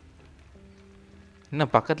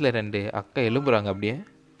 இன்னும் பக்கத்தில் 2 அக்கா எழும்புறாங்க அப்படியே.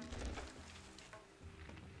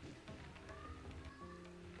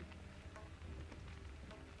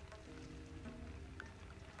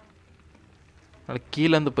 அதனால்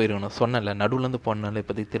கீழேருந்து போயிடணும். சொன்னல நடுவுலேருந்து போனால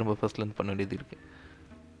இப்போதைக்கு திரும்ப ஃபர்ஸ்ட்லேருந்து பண்ண வேண்டியது இருக்குது.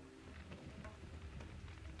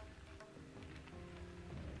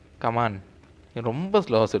 கமான், ரொம்ப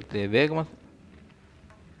ஸ்லோவாக சுடுது. வேகமாக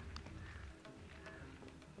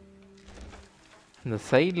இந்த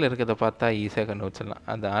சைடில் இருக்கிறத பார்த்தா ஈஸியாக கண்டுபிடிச்சிடலாம்.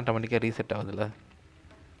 அது ஆட்டோமேட்டிக்காக ரீசெட் ஆகுதுல்ல.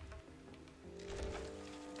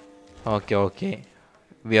 Okay okay,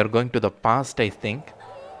 we are going to the past I think.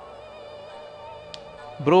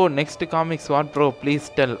 Bro next comics what bro please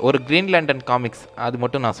tell. ஒரு கிரீன் லேண்டன் காமிக்ஸ் அது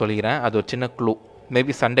மட்டும் நான் சொல்லிக்கிறேன். அது ஒரு சின்ன க்ளூ.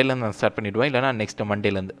 மேபி சண்டேலேருந்து நான் ஸ்டார்ட் பண்ணிவிடுவேன், இல்லைனா நெக்ஸ்ட்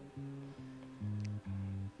மண்டேலேருந்து.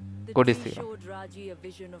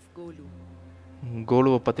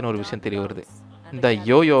 கோலுவை பற்றின ஒரு விஷயம் தெரிய வருது. இந்த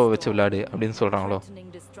யோயோவை வச்சு விளையாடு அப்படின்னு சொல்கிறாங்களோ.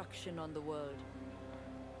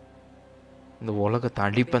 இந்த உலகத்தை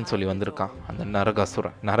அழிப்பன்னு சொல்லி வந்திருக்கான் அந்த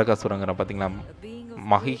நரகாசுரங்கிற பார்த்தீங்களா,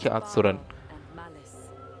 மகிஷாசுரன்.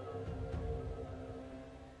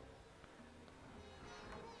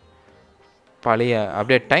 பழைய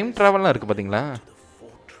அப்படியே டைம் ட்ராவல்லாம் இருக்குது பார்த்தீங்களா.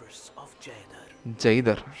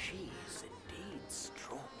 ஜெய்தர்,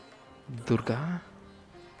 துர்கா.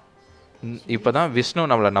 இப்போ தான் விஷ்ணு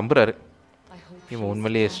நம்மளை நம்புறாரு. இவன்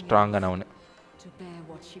உண்மையிலேயே ஸ்ட்ராங்கான அவனு.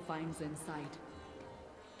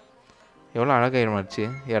 எவ்வளோ அழகாக இருமாச்சு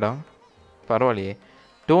இடம். பரவாயில்லையே.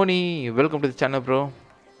 Dhoni welcome to the channel bro.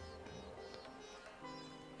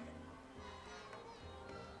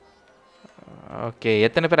 Okay,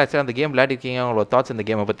 எத்தனை பேர் ஆக்சுவலாக அந்த கேம் விளையாடிருக்கீங்க? உங்களோட தாட்ஸ் இந்த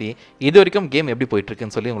கேமை பற்றி, இது வரைக்கும் கேம் எப்படி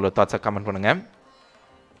போயிட்டுருக்குன்னு சொல்லி உங்களோட தாட்ஸை கமெண்ட் பண்ணுங்கள்.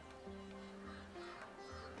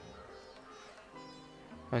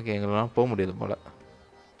 ஓகே, எங்களெலாம் போக முடியாது போல்.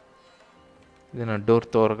 இது நான்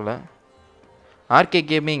டோர் தோறக்கலை. ஆர்கே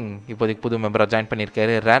கேமிங் இப்போதைக்கு புது மெம்பராக ஜாயின்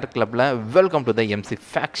பண்ணியிருக்காரு ரேர் கிளப்பில். Welcome to the MC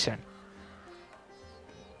faction.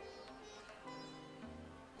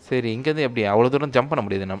 சரி, இங்கேருந்து எப்படி அவ்வளோ தூரம் ஜம்ப் பண்ண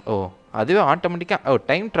முடியுது நம்ம? ஓ, அதுவே ஆட்டோமேட்டிக்காக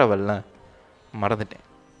டைம் ட்ராவல்ல மறந்துட்டேன்.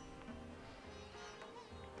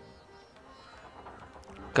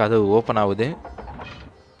 கதவு ஓப்பன் ஆகுது.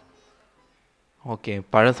 ஓகே,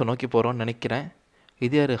 பழசை நோக்கி போகிறோன்னு நினைக்கிறேன்.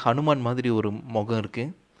 இது யார்? ஹனுமான் மாதிரி ஒரு முகம்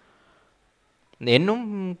இருக்குது. இன்னும்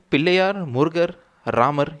பிள்ளையார், முருகர்,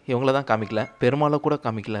 ராமர் இவங்கள தான் காமிக்கல. பெருமாளை கூட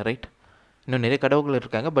காமிக்கல. ரைட், இன்னும் நிறைய கடவுள்கள்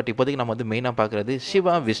இருக்காங்க. பட் இப்போதைக்கு நம்ம வந்து மெயினாக பார்க்குறது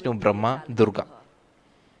சிவா, விஷ்ணு, பிரம்மா, துர்கா.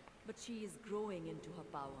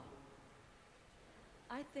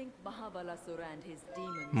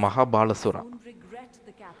 மகாபாலசுரா.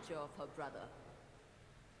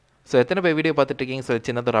 ஸோ எத்தனை பேர் வீடியோ பார்த்துட்டு இருக்கீங்க? ஸோ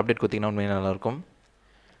சின்னதாக ஒரு அப்டேட் கொடுத்தீங்கன்னா உண்மையாக நல்லாயிருக்கும்.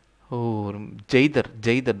 ஓ, ஜெய்தர்,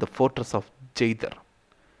 த ஃபோர்ட்ரஸ் ஆஃப் ஜெய்தர்.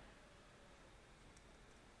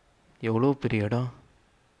 எவ்வளோ பெரிய இடம்.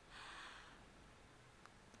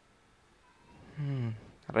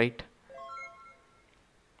 Right.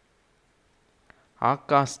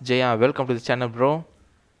 Akash Jaya welcome to the channel bro.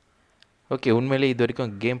 Okay, உண்மையிலே இது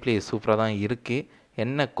வரைக்கும் கேம் பிளே சூப்பராக தான் இருக்குது.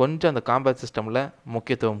 என்ன கொஞ்சம் அந்த காம்பேட் சிஸ்டமில்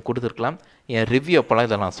முக்கியத்துவம் கொடுத்துருக்கலாம். என் ரிவ்யூ அப்போலாம்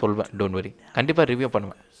இதை நான் சொல்வேன். டோன்ட் வரி, கண்டிப்பாக ரிவ்யூ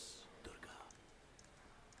பண்ணுவேன்.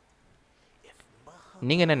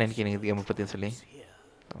 நீங்கள் என்ன நினைக்கிறீங்க இது கேமை பற்றி சொல்லி?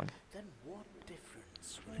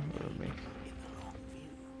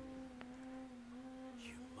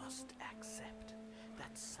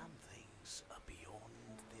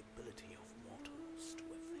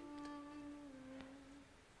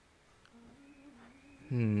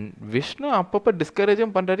 விஷ்ணு அப்பப்போ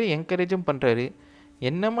டிஸ்கரேஜும் பண்ணுறாரு, என்கரேஜும் பண்ணுறாரு.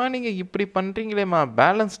 என்னம்மா நீங்கள் இப்படி பண்ணுறீங்களேம்மா,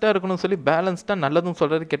 பேலன்ஸ்டாக இருக்கணும்னு சொல்லி பேலன்ஸ்டாக நல்லதும்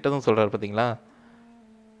சொல்கிறாரு, கெட்டதும் சொல்கிறாரு பார்த்தீங்களா.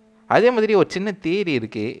 அதே மாதிரி ஒரு சின்ன தியரி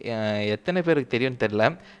இருக்குது, எத்தனை பேருக்கு தெரியும்னு தெரில.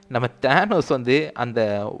 நம்ம தேனோஸ் வந்து அந்த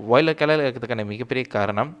வயலட் கலரில் இருக்கிறதுக்கான மிகப்பெரிய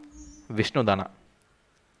காரணம் விஷ்ணு தானா.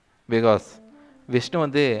 பிகாஸ் விஷ்ணு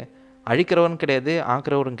வந்து அழிக்கிறவரும் கிடையாது,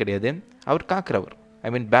 ஆக்கிறவரும் கிடையாது, அவர் காக்கிறவர்.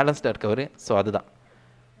 ஐ மீன் பேலன்ஸ்டாக இருக்கவர். ஸோ அதுதான்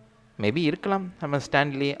மேபி இருக்கலாம். நம்ம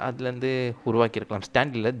ஸ்டான்லி அதுலேருந்து உருவாக்கியிருக்கலாம்.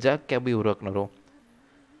 ஸ்டான்லியில் ஜாக் கேபி உருவாக்குனரும்.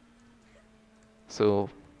 ஸோ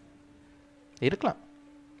இருக்கலாம்.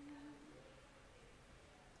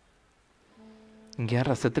 இங்கே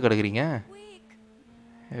யாரா செத்து கிடக்குறீங்க?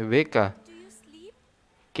 வேக்கா?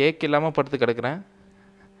 கேக் இல்லாமல் படுத்து கிடக்குறேன்.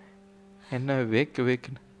 என்ன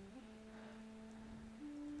வேக்குன்னு?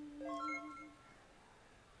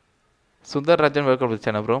 Sundarrajan welcome to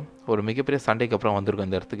channel bro. ஒரு மிகப்பெரிய சண்டைக்கு அப்புறம் வந்திருக்கோம்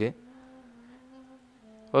இந்த இடத்துக்கு.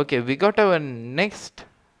 Okay, we got our next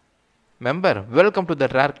member. Welcome to the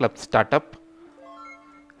rare club start up.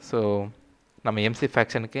 So நம்ம எம்சி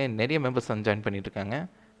ஃபேக்ஷனுக்கு நிறைய மெம்பர்ஸ் வந்து ஜாயின் பண்ணிட்டுருக்காங்க.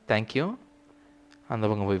 தேங்க்யூ. அந்த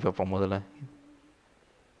பக்கம் போய் பார்ப்போம். முதல்ல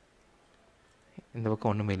இந்த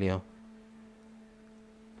பக்கம் ஒன்றுமே இல்லையோ.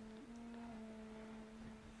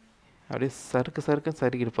 அப்படியே சறுக்குன்னு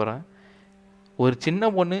சறுக்கிட்டு போகிறேன். ஒரு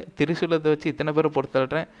சின்ன பொண்ணு திரிசூலத்தை வச்சு இத்தனை பேரை போட்டு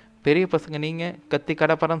தள்ளுறேன். பெரிய பசங்க நீங்கள் கத்தி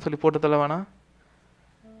கடப்பாரான்னு சொல்லி போட்டு தள்ள வேணாம்.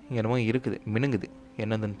 இங்கே என்னமோ இருக்குது, மினுங்குது,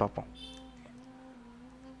 என்னதுன்னு பார்ப்போம்.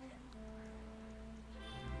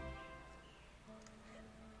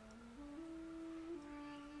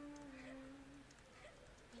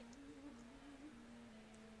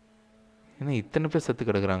 ஏன்னா இத்தனை பேர் செத்து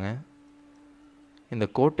கிடக்குறாங்க. இந்த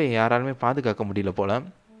கோட்டையை யாராலுமே பாதுகாக்க முடியல போல்.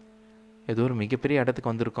 ஏதோ ஒரு மிகப்பெரிய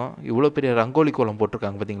இடத்துக்கு வந்திருக்கோம். இவ்வளோ பெரிய ரங்கோலி கோலம்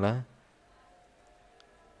போட்டிருக்காங்க பார்த்தீங்களா.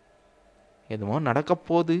 எதுமோ நடக்க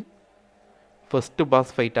போகுது. First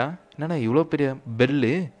pass ஃபைட்டா? என்னடா இவ்வளோ பெரிய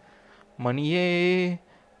பெல்லு. மணியே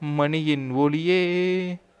மணியின் ஒளியே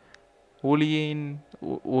ஒளியின்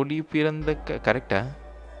ஒளி பிறந்த கரெக்டா?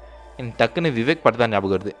 என் டக்குன்னு விவேக் படம் தான்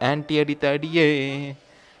ஞாபகம் வருது. ஆன்டி அடித்த அடியே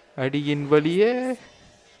அடியின் வழியே.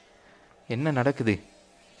 என்ன நடக்குது?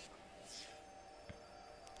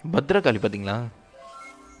 பத்ரகாளி பார்த்தீங்களா?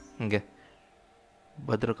 இங்கே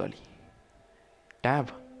பத்ரகாளி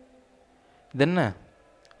டேப். இது என்ன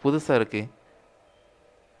புதுசாக இருக்குது?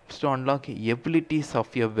 To unlock abilities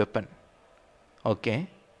of your weapon. Okay,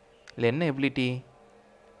 இல்லை என்ன ability?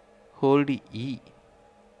 Hold E.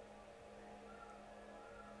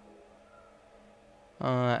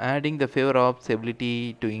 Adding the favor orb's ability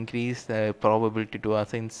to increase the probability to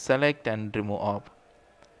assign, select and remove orb.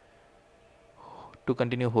 To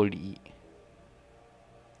continue, hold E.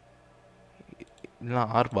 இதெல்லாம்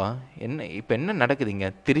ஆர்பா? என்ன இப்போ என்ன நடக்குதுங்க?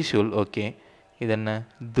 திரிஷூல். ஓகே, இது என்ன?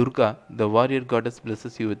 Durga, the warrior goddess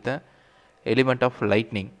blesses you with the element of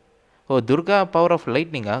lightning. O, Durga power of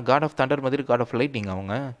லைட்னிங்கா? God of Thunder மாதிரி God of lightning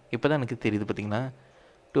அவங்க. இப்போ தான் எனக்கு தெரியுது பார்த்தீங்களா.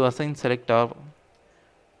 To assign select of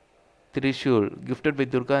Trishul, gifted by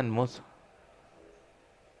Durga and most.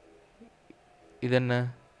 இது என்ன?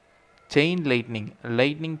 Chain lightning.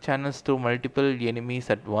 Lightning channels through multiple enemies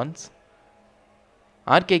at once.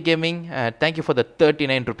 RK Gaming, thank you for the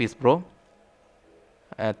 39 rupees bro.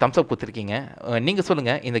 Thumbs up கொடுத்துருக்கீங்க. நீங்கள்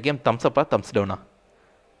சொல்லுங்கள், இந்த game thumbs up thumbs down?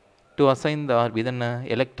 To assign த ஆர்ப். இது என்ன?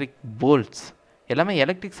 Electric bolts. எல்லாமே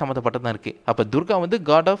electric சம்மந்தப்பட்டது தான் இருக்குது. அப்போ துர்கா வந்து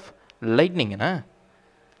God of லைட்னிங்கண்ணா.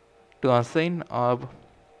 To assign ஆர்ப்.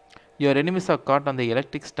 Your enemies are caught on the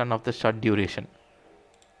electric stun of the short duration.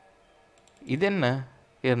 இது என்ன?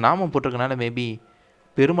 இது நாமம் போட்டிருக்கனால மேபி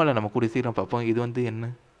பெருமாளை நம்ம கூடி சீக்கிரம் பார்ப்போம். இது வந்து என்ன?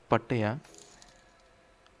 பட்டையா?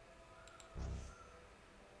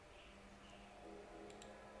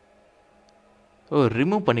 ஓ,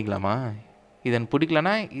 ரிமூவ் பண்ணிக்கலாமா? இதன்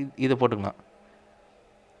பிடிக்கலனா இதை போட்டுக்கலாம்.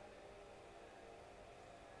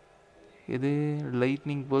 இது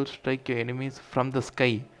lightning pole strike enemies from the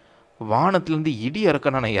sky. வானத்துலேருந்து இடி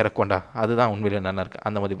இறக்கனா நான் இறக்கோண்டா. அதுதான் உண்மையிலே நல்லா இருக்கு.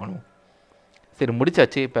 அந்த மாதிரி பண்ணுவோம். சரி,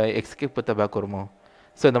 முடிச்சாச்சு. இப்போ எக்ஸ்கேப் பற்ற பேக் வருமோ?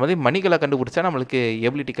 ஸோ இந்த மாதிரி மணிகளை கண்டுபிடிச்சா நம்மளுக்கு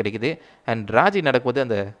எபிலிட்டி கிடைக்குது. அண்ட் ராஜி நடக்கும்போது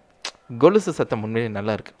அந்த கொலுசு சத்தம் உண்மையிலே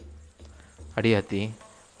நல்லா இருக்கு. அடியாத்தி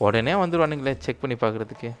உடனே வந்துடுவானுங்களே செக் பண்ணி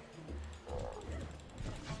பார்க்குறதுக்கு.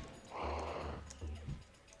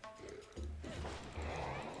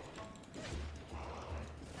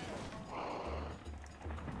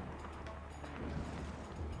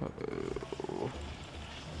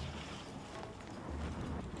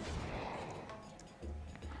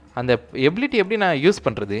 அந்த எபிலிட்டி எப்படி நான் யூஸ்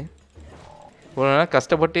பண்ணுறது? ஒரு நாள்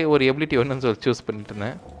கஷ்டப்பட்டு ஒரு எபிலிட்டி ஒன்றுன்னு சொல்லி சூஸ் பண்ணிட்டு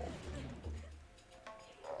இருந்தேன்.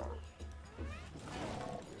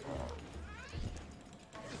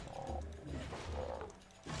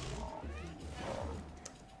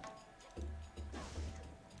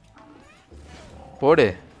 போடு.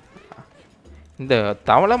 இந்த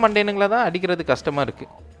தவளை மண்டைனுங்களை தான் அடிக்கிறது கஷ்டமாக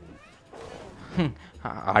இருக்குது.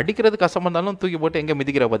 அடிக்கிறது கஷ்டமாக இருந்தாலும் தூக்கி போட்டு எங்கே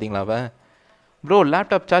மிதிக்கிற பார்த்தீங்களா அவன்? ப்ரோ,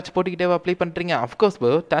 லேப்டாப் சார்ஜ் போட்டுக்கிட்டேவா ப்ளே பண்ணுறீங்க? அஃப்கோர்ஸ்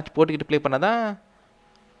ப்ரோ, சார்ஜ் போட்டுக்கிட்டு ப்ளே பண்ணால் தான்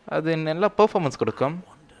அது நல்லா பெர்ஃபார்மன்ஸ் கொடுக்கும்.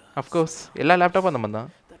 அஃப்கோர்ஸ் எல்லா லேப்டாப்பும் அந்த மாதிரி தான்.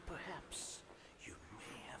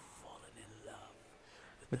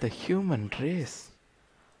 With the human race.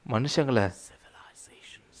 மனுஷங்களை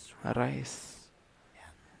ரைஸ்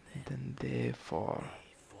then they fall.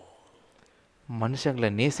 மனுஷங்களை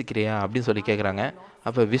நேசிக்கிறியா அப்படின்னு சொல்லி கேட்குறாங்க.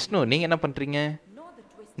 அப்போ விஷ்ணு, நீங்கள் என்ன பண்ணுறீங்க?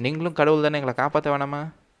 நீங்களும் கடவுள் தானே, எங்களை காப்பாற்ற வேணாமா?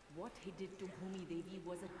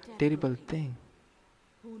 Terrible thing.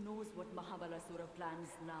 Who knows what Mahabalasura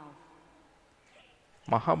plans now?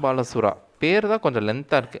 மகாபாலசுரா பேர் தான் கொஞ்சம்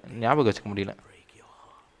லென்த்தாக இருக்குது, ஞாபகம் வச்சுக்க முடியல.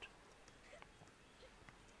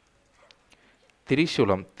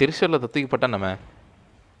 திரிசூலம். திரிசூலத்தை தூக்கிப்பட்டால் நம்ம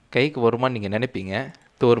கைக்கு வருமானு நீங்கள் நினைப்பீங்க,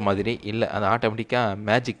 தோர் மாதிரி. இல்லை, அது ஆட்டோமேட்டிக்காக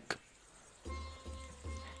மேஜிக்.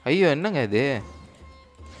 ஐயோ, என்னங்க இது?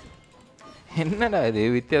 என்னடா இது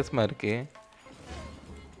வித்தியாசமாக இருக்குது?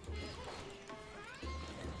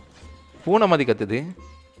 பூனை மாதிரி கத்துது.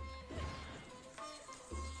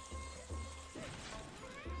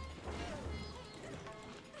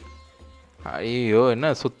 ஐயோ,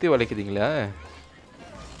 என்ன சுற்றி வளைக்குதுங்களா?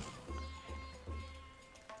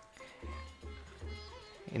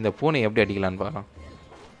 இந்த பூனை எப்படி அடிக்கலான்னு பார்க்கலாம்.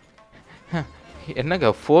 என்னங்க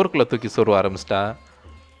ஃபோர்க்கில் தூக்கி சொருவ ஆரம்பிச்சிட்டா.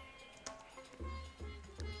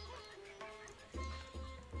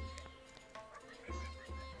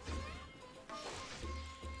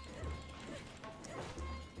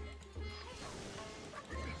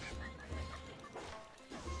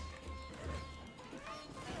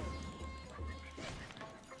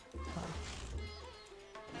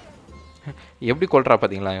 எப்படி கொள்றா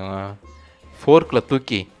பார்த்தீங்களா இவன். ஃபோர்க்கில்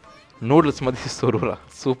தூக்கி நூடுல்ஸ் மாதிரி சொருவா.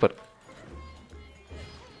 சூப்பர்.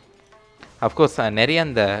 அஃப்கோர்ஸ் நிறைய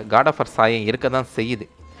அந்த காட் ஆஃப் வார் சாயம் இருக்க தான் செய்யுது.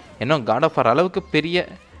 இன்னும் காட் ஆஃப் வார் அளவுக்கு பெரிய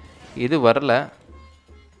இது வரல.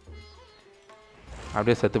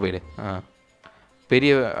 அப்படியே செத்து போயிடு.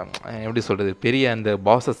 பெரிய எப்படி சொல்கிறது, பெரிய அந்த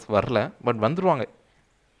பாசஸ் வரல. பட் வந்துடுவாங்க.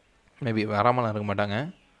 மேபி வராமலாம் இருக்க மாட்டாங்க.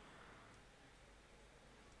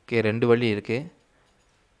 ஓகே, 2 வழி இருக்குது.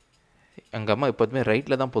 எங்கள் அம்மா எப்போதுமே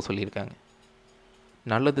ரைட்டில் தான் போக சொல்லியிருக்காங்க.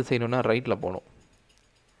 நல்லது செய்யணுன்னா ரைட்டில் போகணும்.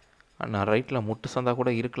 நான் ரைட்டில் முட்டு சந்தா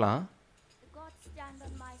கூட இருக்கலாம்.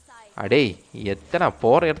 அடே, எத்தனை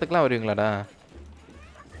போகிற இடத்துக்குலாம் வருவீங்களாடா.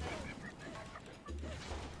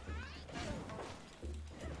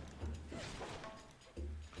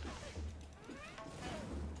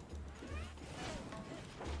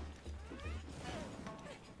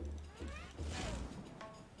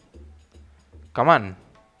 கமான்,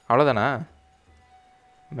 அவ்வளோதானா?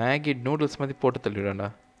 மேகி நூடுல்ஸ் மாதிரி போட்டு தள்ளிவிடாண்டா.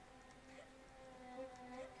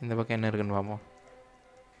 இந்த பக்கம் என்ன இருக்குன்னு பார்ப்போம்.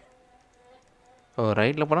 ஓ,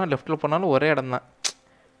 ரைட்டில் போனால் லெஃப்ட்டில் போனாலும் ஒரே இடம் தான்.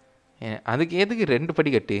 அதுக்கு எதுக்கு 2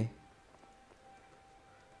 படி கட்டு?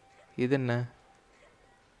 இது என்ன?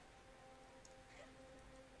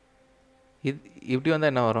 இது இப்படி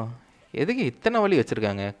வந்தால் என்ன வரும்? எதுக்கு இத்தனை வழி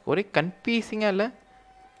வச்சுருக்காங்க? ஒரே கன்ஃபியூசிங்காக இல்லை?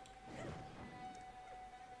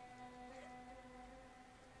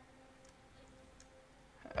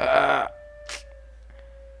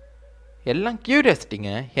 எல்லாம் கியூரியாசிட்டிங்க.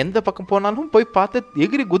 எந்த பக்கம் போனாலும் போய் பார்த்து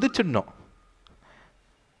எகிரி குதிச்சிடணும்.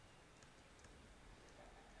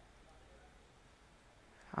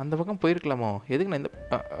 அந்த பக்கம் போயிருக்கலாமோ? எதுக்கு நான்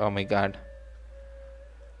இந்த ஓ மை காட்.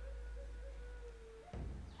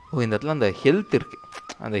 ஓ, இந்த இடத்துல அந்த ஹெல்த் இருக்குது.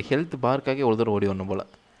 அந்த ஹெல்த் பார்க்காக ஒரு தூரம் ஓடி வரணும் போல்.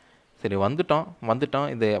 சரி, வந்துட்டோம்.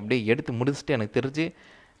 இதை அப்படியே எடுத்து முடிச்சுட்டு எனக்கு தெரிஞ்சு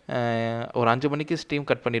ஒரு 5 மணிக்கு ஸ்ட்ரீம்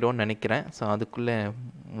கட் பண்ணிடுவோன்னு நினைக்கிறேன். ஸோ அதுக்குள்ளே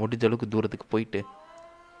முடிஞ்ச அளவுக்கு தூரத்துக்கு போயிட்டு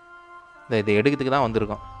இதை எடுக்கிறதுக்கு தான்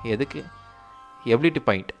வந்திருக்கோம். எதுக்கு? Ability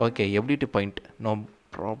point. Okay, ability point, no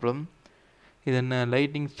problem. இது என்ன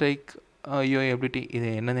லைட்டிங் ஸ்ட்ரைக்? ஐயோ, எபிலிட்டி இது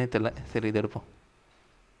என்னன்னே தெரில. சரி, இது எடுப்போம்.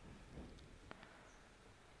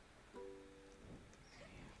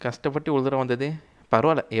 கஷ்டப்பட்டு ஒரு தூரம் வந்தது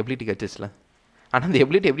பரவாயில்ல, எபிலிட்டி கிடச்சிச்சுல. ஆனால் அந்த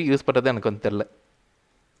எபிலிட்டி எப்படி யூஸ் பண்ணுறது எனக்கு வந்து தெரில.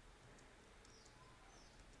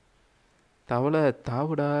 தவளை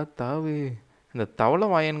தாவுடா தாவு. இந்த தவளை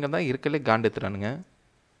வாயனுங்க தான் இருக்கலே காண்டெத்துறானுங்க.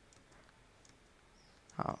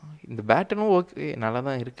 இந்த பேட்டனும் ஓகே, நல்லா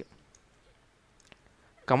தான் இருக்குது.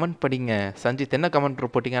 கமெண்ட் படிங்க. சஞ்சித் என்ன கமெண்ட்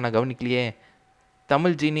போட்டிங்க? நான் கவனிக்கலையே.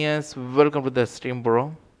 Tamil genius, welcome to the stream bro.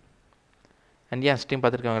 And ஏன் ஸ்ட்ரீம்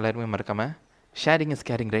பார்த்துருக்கவங்க எல்லாருமே மறக்காமல் sharing is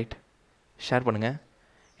carrying, right? Share பண்ணுங்கள்.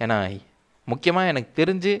 ஏன்னா முக்கியமாக எனக்கு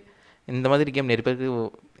தெரிஞ்சு இந்த மாதிரி கேம் நிறைய பேருக்கு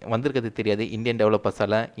வந்திருக்கிறது தெரியாது. இந்தியன்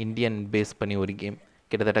டெவலப்பர்ஸால் இந்தியன் பேஸ் பண்ணி ஒரு கேம்,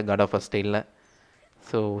 கிட்டத்தட்ட காட் ஆஃப் வார் ஸ்டைலில்.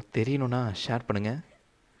 ஸோ தெரியணுன்னா ஷேர் பண்ணுங்கள்.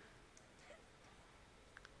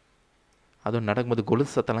 அதுவும் நடக்கும்போது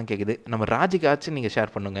கொலுசு சத்தெல்லாம் கேட்குது. நம்ம ராஜிக்கு ஆச்சு நீங்கள்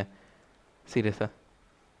ஷேர் பண்ணுங்க. சீரியஸாக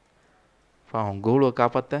அவன் கோலுவை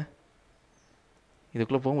காப்பாற்ற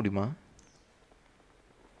இதுக்குள்ளே போக முடியுமா?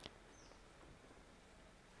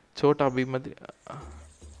 சோட்டா பி மாதிரி.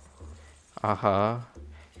 ஆஹா,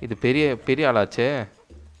 இது பெரிய பெரிய ஆளாச்சே.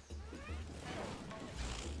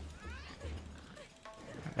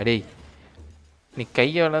 அடே, நீ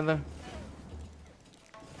கையால் தான்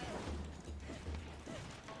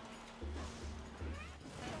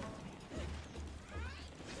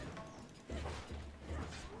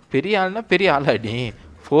பெரிய ஆள்னா பெரிய ஆளாடி.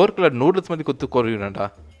 4 கிலோ நூடுல்ஸ் மாதிரி குத்து கோருடா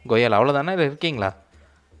கொய்யால். அவ்வளோதானே இருக்கீங்களா?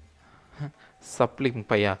 சப்ளிங்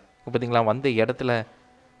பையா பார்த்தீங்களா? வந்த இடத்துல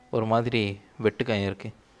ஒரு மாதிரி வெட்டுக்காயம்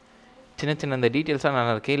இருக்குது. சின்ன சின்ன அந்த டீட்டெயில்ஸாக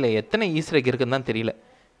நல்லா இருக்கு. இல்லை எத்தனை ஈஸ்டர் எக் இருக்குன்னு தான் தெரியல.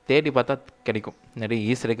 தேடி பார்த்தா கிடைக்கும், நிறைய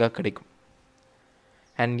ஈஸ்டர் எக்காக கிடைக்கும்.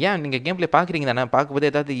 அண்ட் ஏன் நீங்கள் கேம் பிளே பார்க்குறீங்க தானே,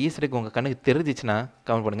 பார்க்கும்போது ஏதாவது ஈஸ்டர் எக் உங்கள் கண்ணுக்கு தெரிஞ்சிச்சுன்னா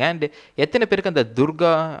கமெண்ட் பண்ணுங்கள். அண்டு எத்தனை பேருக்கு அந்த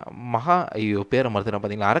துர்கா மகா ஐயோ பேரை மறந்துடும்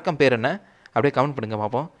பார்த்தீங்களா, அரக்கம் பேர் என்ன? அப்படியே கமெண்ட் பண்ணுங்கள்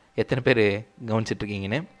பார்ப்போம் எத்தனை பேர்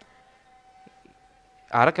கவனிச்சிட்ருக்கீங்கன்னு.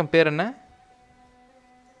 அரக்கம் பேர் என்ன?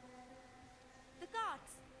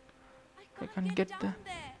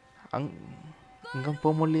 அங்கே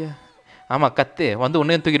போக முடியலையா? ஆமாம், கத்து வந்து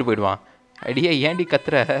ஒன்றையும் தூக்கிட்டு போயிடுவான். அடியே ஏண்டி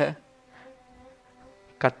கத்துற?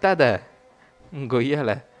 கத்தாத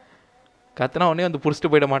கொய்யால, கத்துனா உடனே வந்து பிடிச்சிட்டு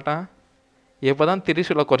போயிட மாட்டான். இப்போ தான்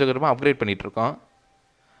திரிசூலை கொஞ்சம் கொஞ்சமாக அப்கிரேட் பண்ணிகிட்ருக்கோம்.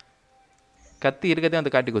 கத்தி இருக்கதே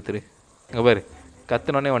வந்து காட்டி கொடுத்துரு. இங்கே பாரு,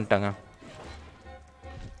 கத்துனோடனே வந்துட்டாங்க.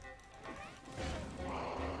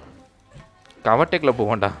 கவர்டேக்கில்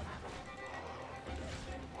போவோண்டா.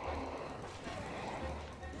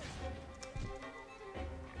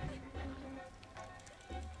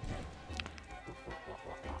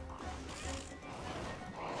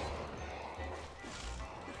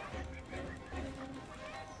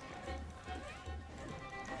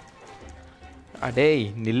 அடேய்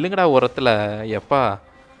நில்லுங்கடா உரத்தில். எப்பா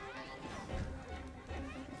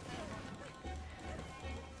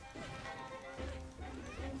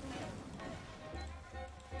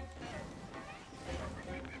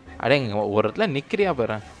அடேங்க ஒரு இடத்துல நிற்கிறியா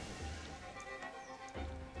பாரு.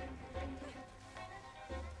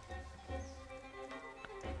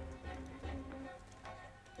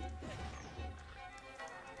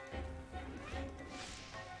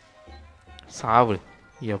 சாவு.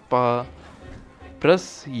 எப்பா ப்ரெஸ்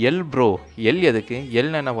எல் ப்ரோ. எல் எதுக்கு?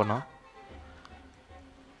 எல் என்ன பண்ணோம்?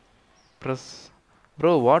 ப்ரெஸ்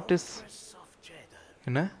ப்ரோ வாட் இஸ்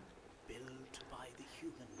என்ன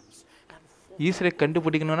ஈஸியாக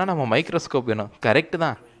கண்டுபிடிக்கணும்னா நம்ம மைக்ரோஸ்கோப் வேணும். கரெக்டு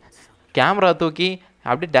தான். கேமரா தூக்கி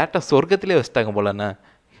அப்படியே டேரெக்டாக சொர்க்கத்திலே வச்சுட்டாங்க போலண்ணே.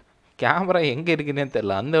 கேமரா எங்கே இருக்குன்னே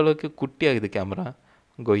தெரில, அந்த அளவுக்கு குட்டியாகுது கேமரா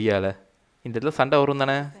கொய்யால். இந்த இடத்துல சண்டை வரும்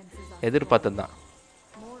தானே, எதிர்பார்த்தது தான்.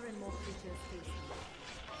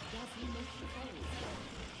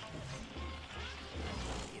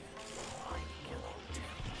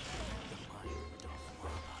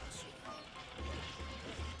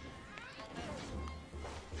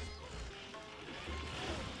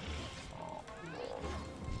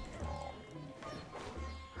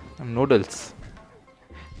 நூடுல்ஸ்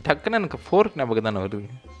டக்குன்னு எனக்கு ஃபோர்க் ஞாபகம் தானே வருது.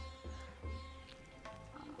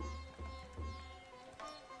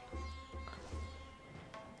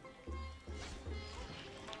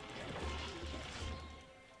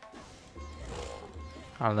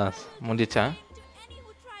 அவ்வளோதான் முடிஞ்சிச்சா?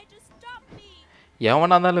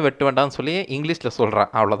 எவனாக இருந்தாலும் வெட்ட வேண்டாம்னு சொல்லி இங்கிலீஷில்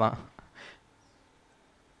சொல்கிறான். அவ்வளோதான்.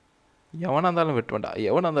 எவனாக இருந்தாலும் வெட்ட வேண்டாம்,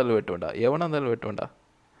 எவனாக இருந்தாலும் வெட்ட வேண்டாம், எவனாக இருந்தாலும் வெட்ட வேண்டாம்.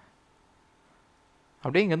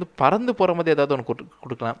 அப்படியே இங்கே வந்து பறந்து போகிற மாதிரி ஏதாவது ஒன்று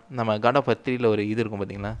கொடுக்கலாம். நம்ம காட் ஆஃப் வார் 3 ஒரு இது இருக்கும்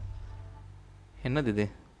பார்த்தீங்களா? என்னது இது?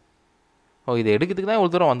 ஓ இதை எடுக்கிறதுக்கு தான்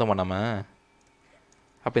இவ்வளோ தூரம் வந்தோமா நம்ம?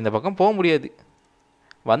 அப்போ இந்த பக்கம் போக முடியாது.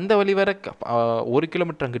 வந்த வழி வேற 1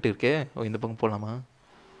 கிலோமீட்டர் அங்கிட்டு இருக்கே. ஓ இந்த பக்கம் போகலாமா?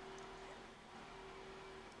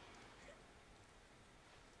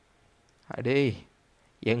 அடேய்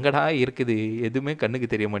எங்கடா இருக்குது? எதுவுமே கண்ணுக்கு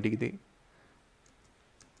தெரிய மாட்டேங்குது.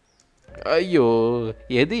 ஐயோ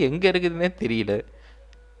எது எங்கே இருக்குதுன்னே தெரியல.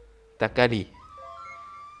 தக்காளி.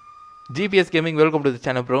 GPS gaming welcome to the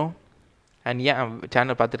channel bro. And ஏன்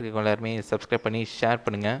சேனல் பார்த்துருக்கவங்க எல்லாருமே சப்ஸ்கிரைப் பண்ணி ஷேர்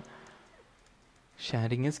பண்ணுங்கள்.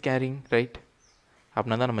 Sharing is carrying right.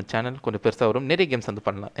 அப்படின்னா தான் நம்ம சேனல் கொஞ்சம் பெருசாக வரும். நிறைய கேம்ஸ் வந்து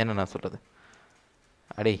பண்ணலாம். என்ன நான் சொல்கிறது?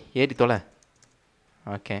 அடே ஏறி தொலை.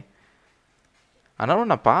 ஓகே.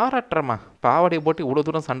 ஆனாலும் நான் பாராட்டுறேம்மா, பாவாடையை போட்டு இவ்வளோ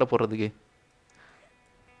தூரம் சண்டை போடுறதுக்கு.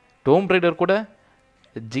 டோம் ரைடர் கூட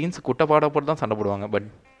ஜீன்ஸ் குட்டை பாடை போட்டு தான் சண்டை போடுவாங்க. பட்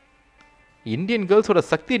இந்தியன் கேர்ள்ஸோட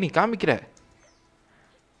சக்தியை நீ காமிக்கிற.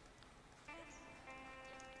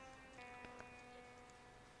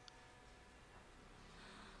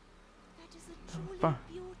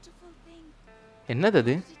 என்னது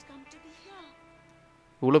அது?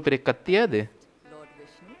 இவ்வளோ பெரிய கத்தியா அது?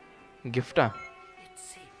 கிஃப்டா?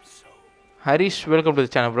 Harish welcome to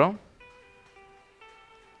the channel bro.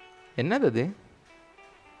 என்னது அது?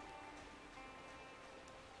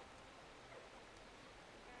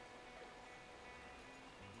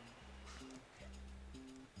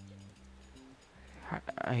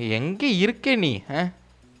 எங்கே இருக்க நீ?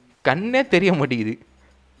 கண்ணே தெரிய மாட்டேங்குது.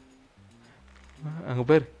 அங்கே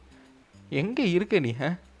பேர் எங்கே இருக்க நீ?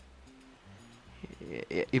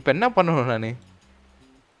 இப்போ என்ன பண்ணணும் நான்?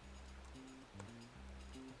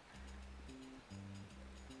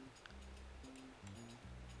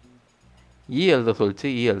 எழுத சொல்லிச்சு,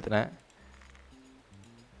 எழுதுனேன்.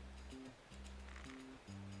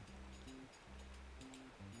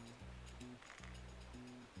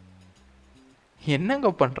 என்னங்க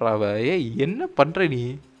பண்றாவ? ஏய் என்ன பண்ற நீ?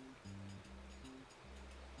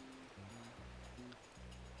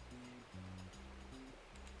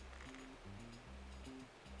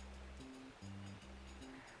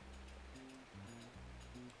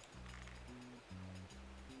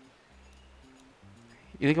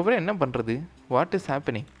 இதுக்கப்புறம் என்ன பண்றது? What is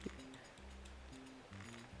happening?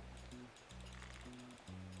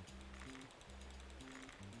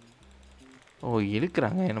 ஓ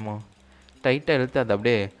இழுக்கிறாங்க என்னமோ. டைட்டாக இழுத்து அதை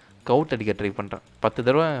அப்படியே கவுட் அடிக்க ட்ரை பண்ணுறான். 10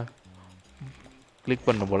 தடவை கிளிக்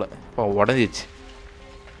பண்ண போல் இப்போ உடஞ்சிச்சு.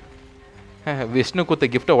 விஷ்ணு கொடுத்த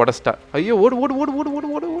கிஃப்ட்டை உடச்சிட்டா. ஐயோ ஓடு ஓடு ஓடு ஓடு ஓடு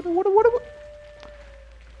ஓடு ஓடு ஓடு ஓடு.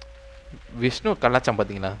 விஷ்ணு கலாச்சாரம்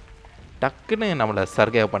பார்த்தீங்களா, டக்குன்னு நம்மளை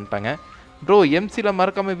சர்கையாக பண்ணிட்டாங்க. ப்ரோ எம்சியில்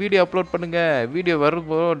மறக்காமல் வீடியோ அப்லோட் பண்ணுங்கள், வீடியோ வரும்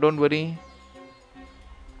ப்ரோ, டோன்ட் வரி.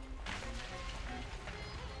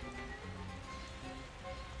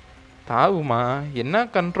 தாவுமா என்ன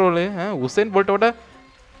கண்ட்ரோலு? உசேன் போல்ட்டோட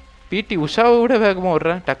பிடி உஷாவை விட வேகமாக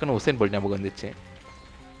விட்றேன். டக்குன்னு உசேன் போல்ட் ஞாபகம் வந்துச்சு.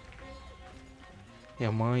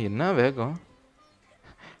 ஏம்மா என்ன வேகம்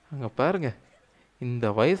அங்கே பாருங்க. இந்த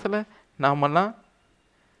வயசில் நாமெல்லாம்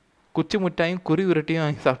குச்சி மிட்டாயும் குருவி விரட்டியும்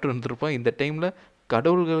வாங்கி சாப்பிட்டு வந்துருப்போம். இந்த டைமில்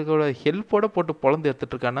கடவுள்களோட ஹெல்ப்போட போட்டு பொழந்து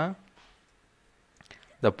எடுத்துட்ருக்கானா.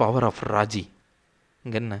 The power of Raji.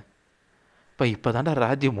 இங்கே என்ன இப்போ தாண்டா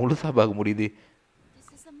ராஜி முழுசாக பார்க்க முடியுது.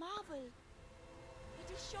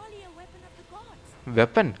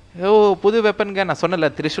 வெப்பன், ஓ புது வெப்பனுங்க. நான் சொன்னல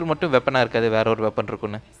திரிசூல் மட்டும் வெப்பனாக இருக்காது, வேற ஒரு வெப்பன்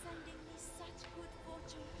இருக்குன்னு.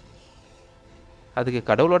 அதுக்கு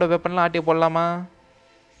கடவுளோட வெப்பன்லாம் ஆட்டிய போடலாமா?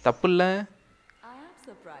 தப்பு இல்லை.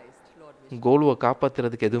 கோலுவை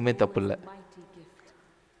காப்பாற்றுறதுக்கு எதுவுமே தப்பு இல்லை.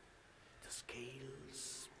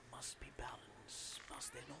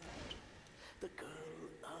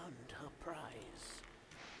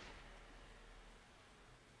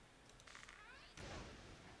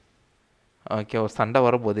 ஓகே, ஒரு சண்டை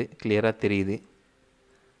வரப்போகுது, கிளியராக தெரியுது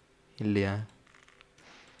இல்லையா?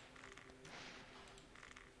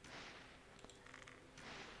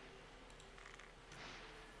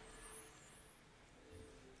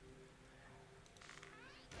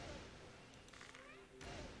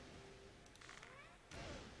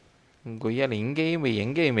 கொய்யால இங்கேயும்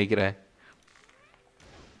எங்கேயும் வைக்கிற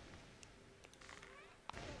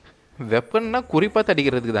வெப்பன்னா குறிப்பாக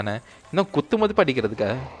அடிக்கிறதுக்கு தானே, இன்னும் குத்து மதிப்பு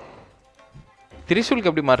அடிக்கிறதுக்கா? திரிசூலுக்கு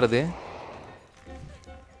எப்படி மாறுறது?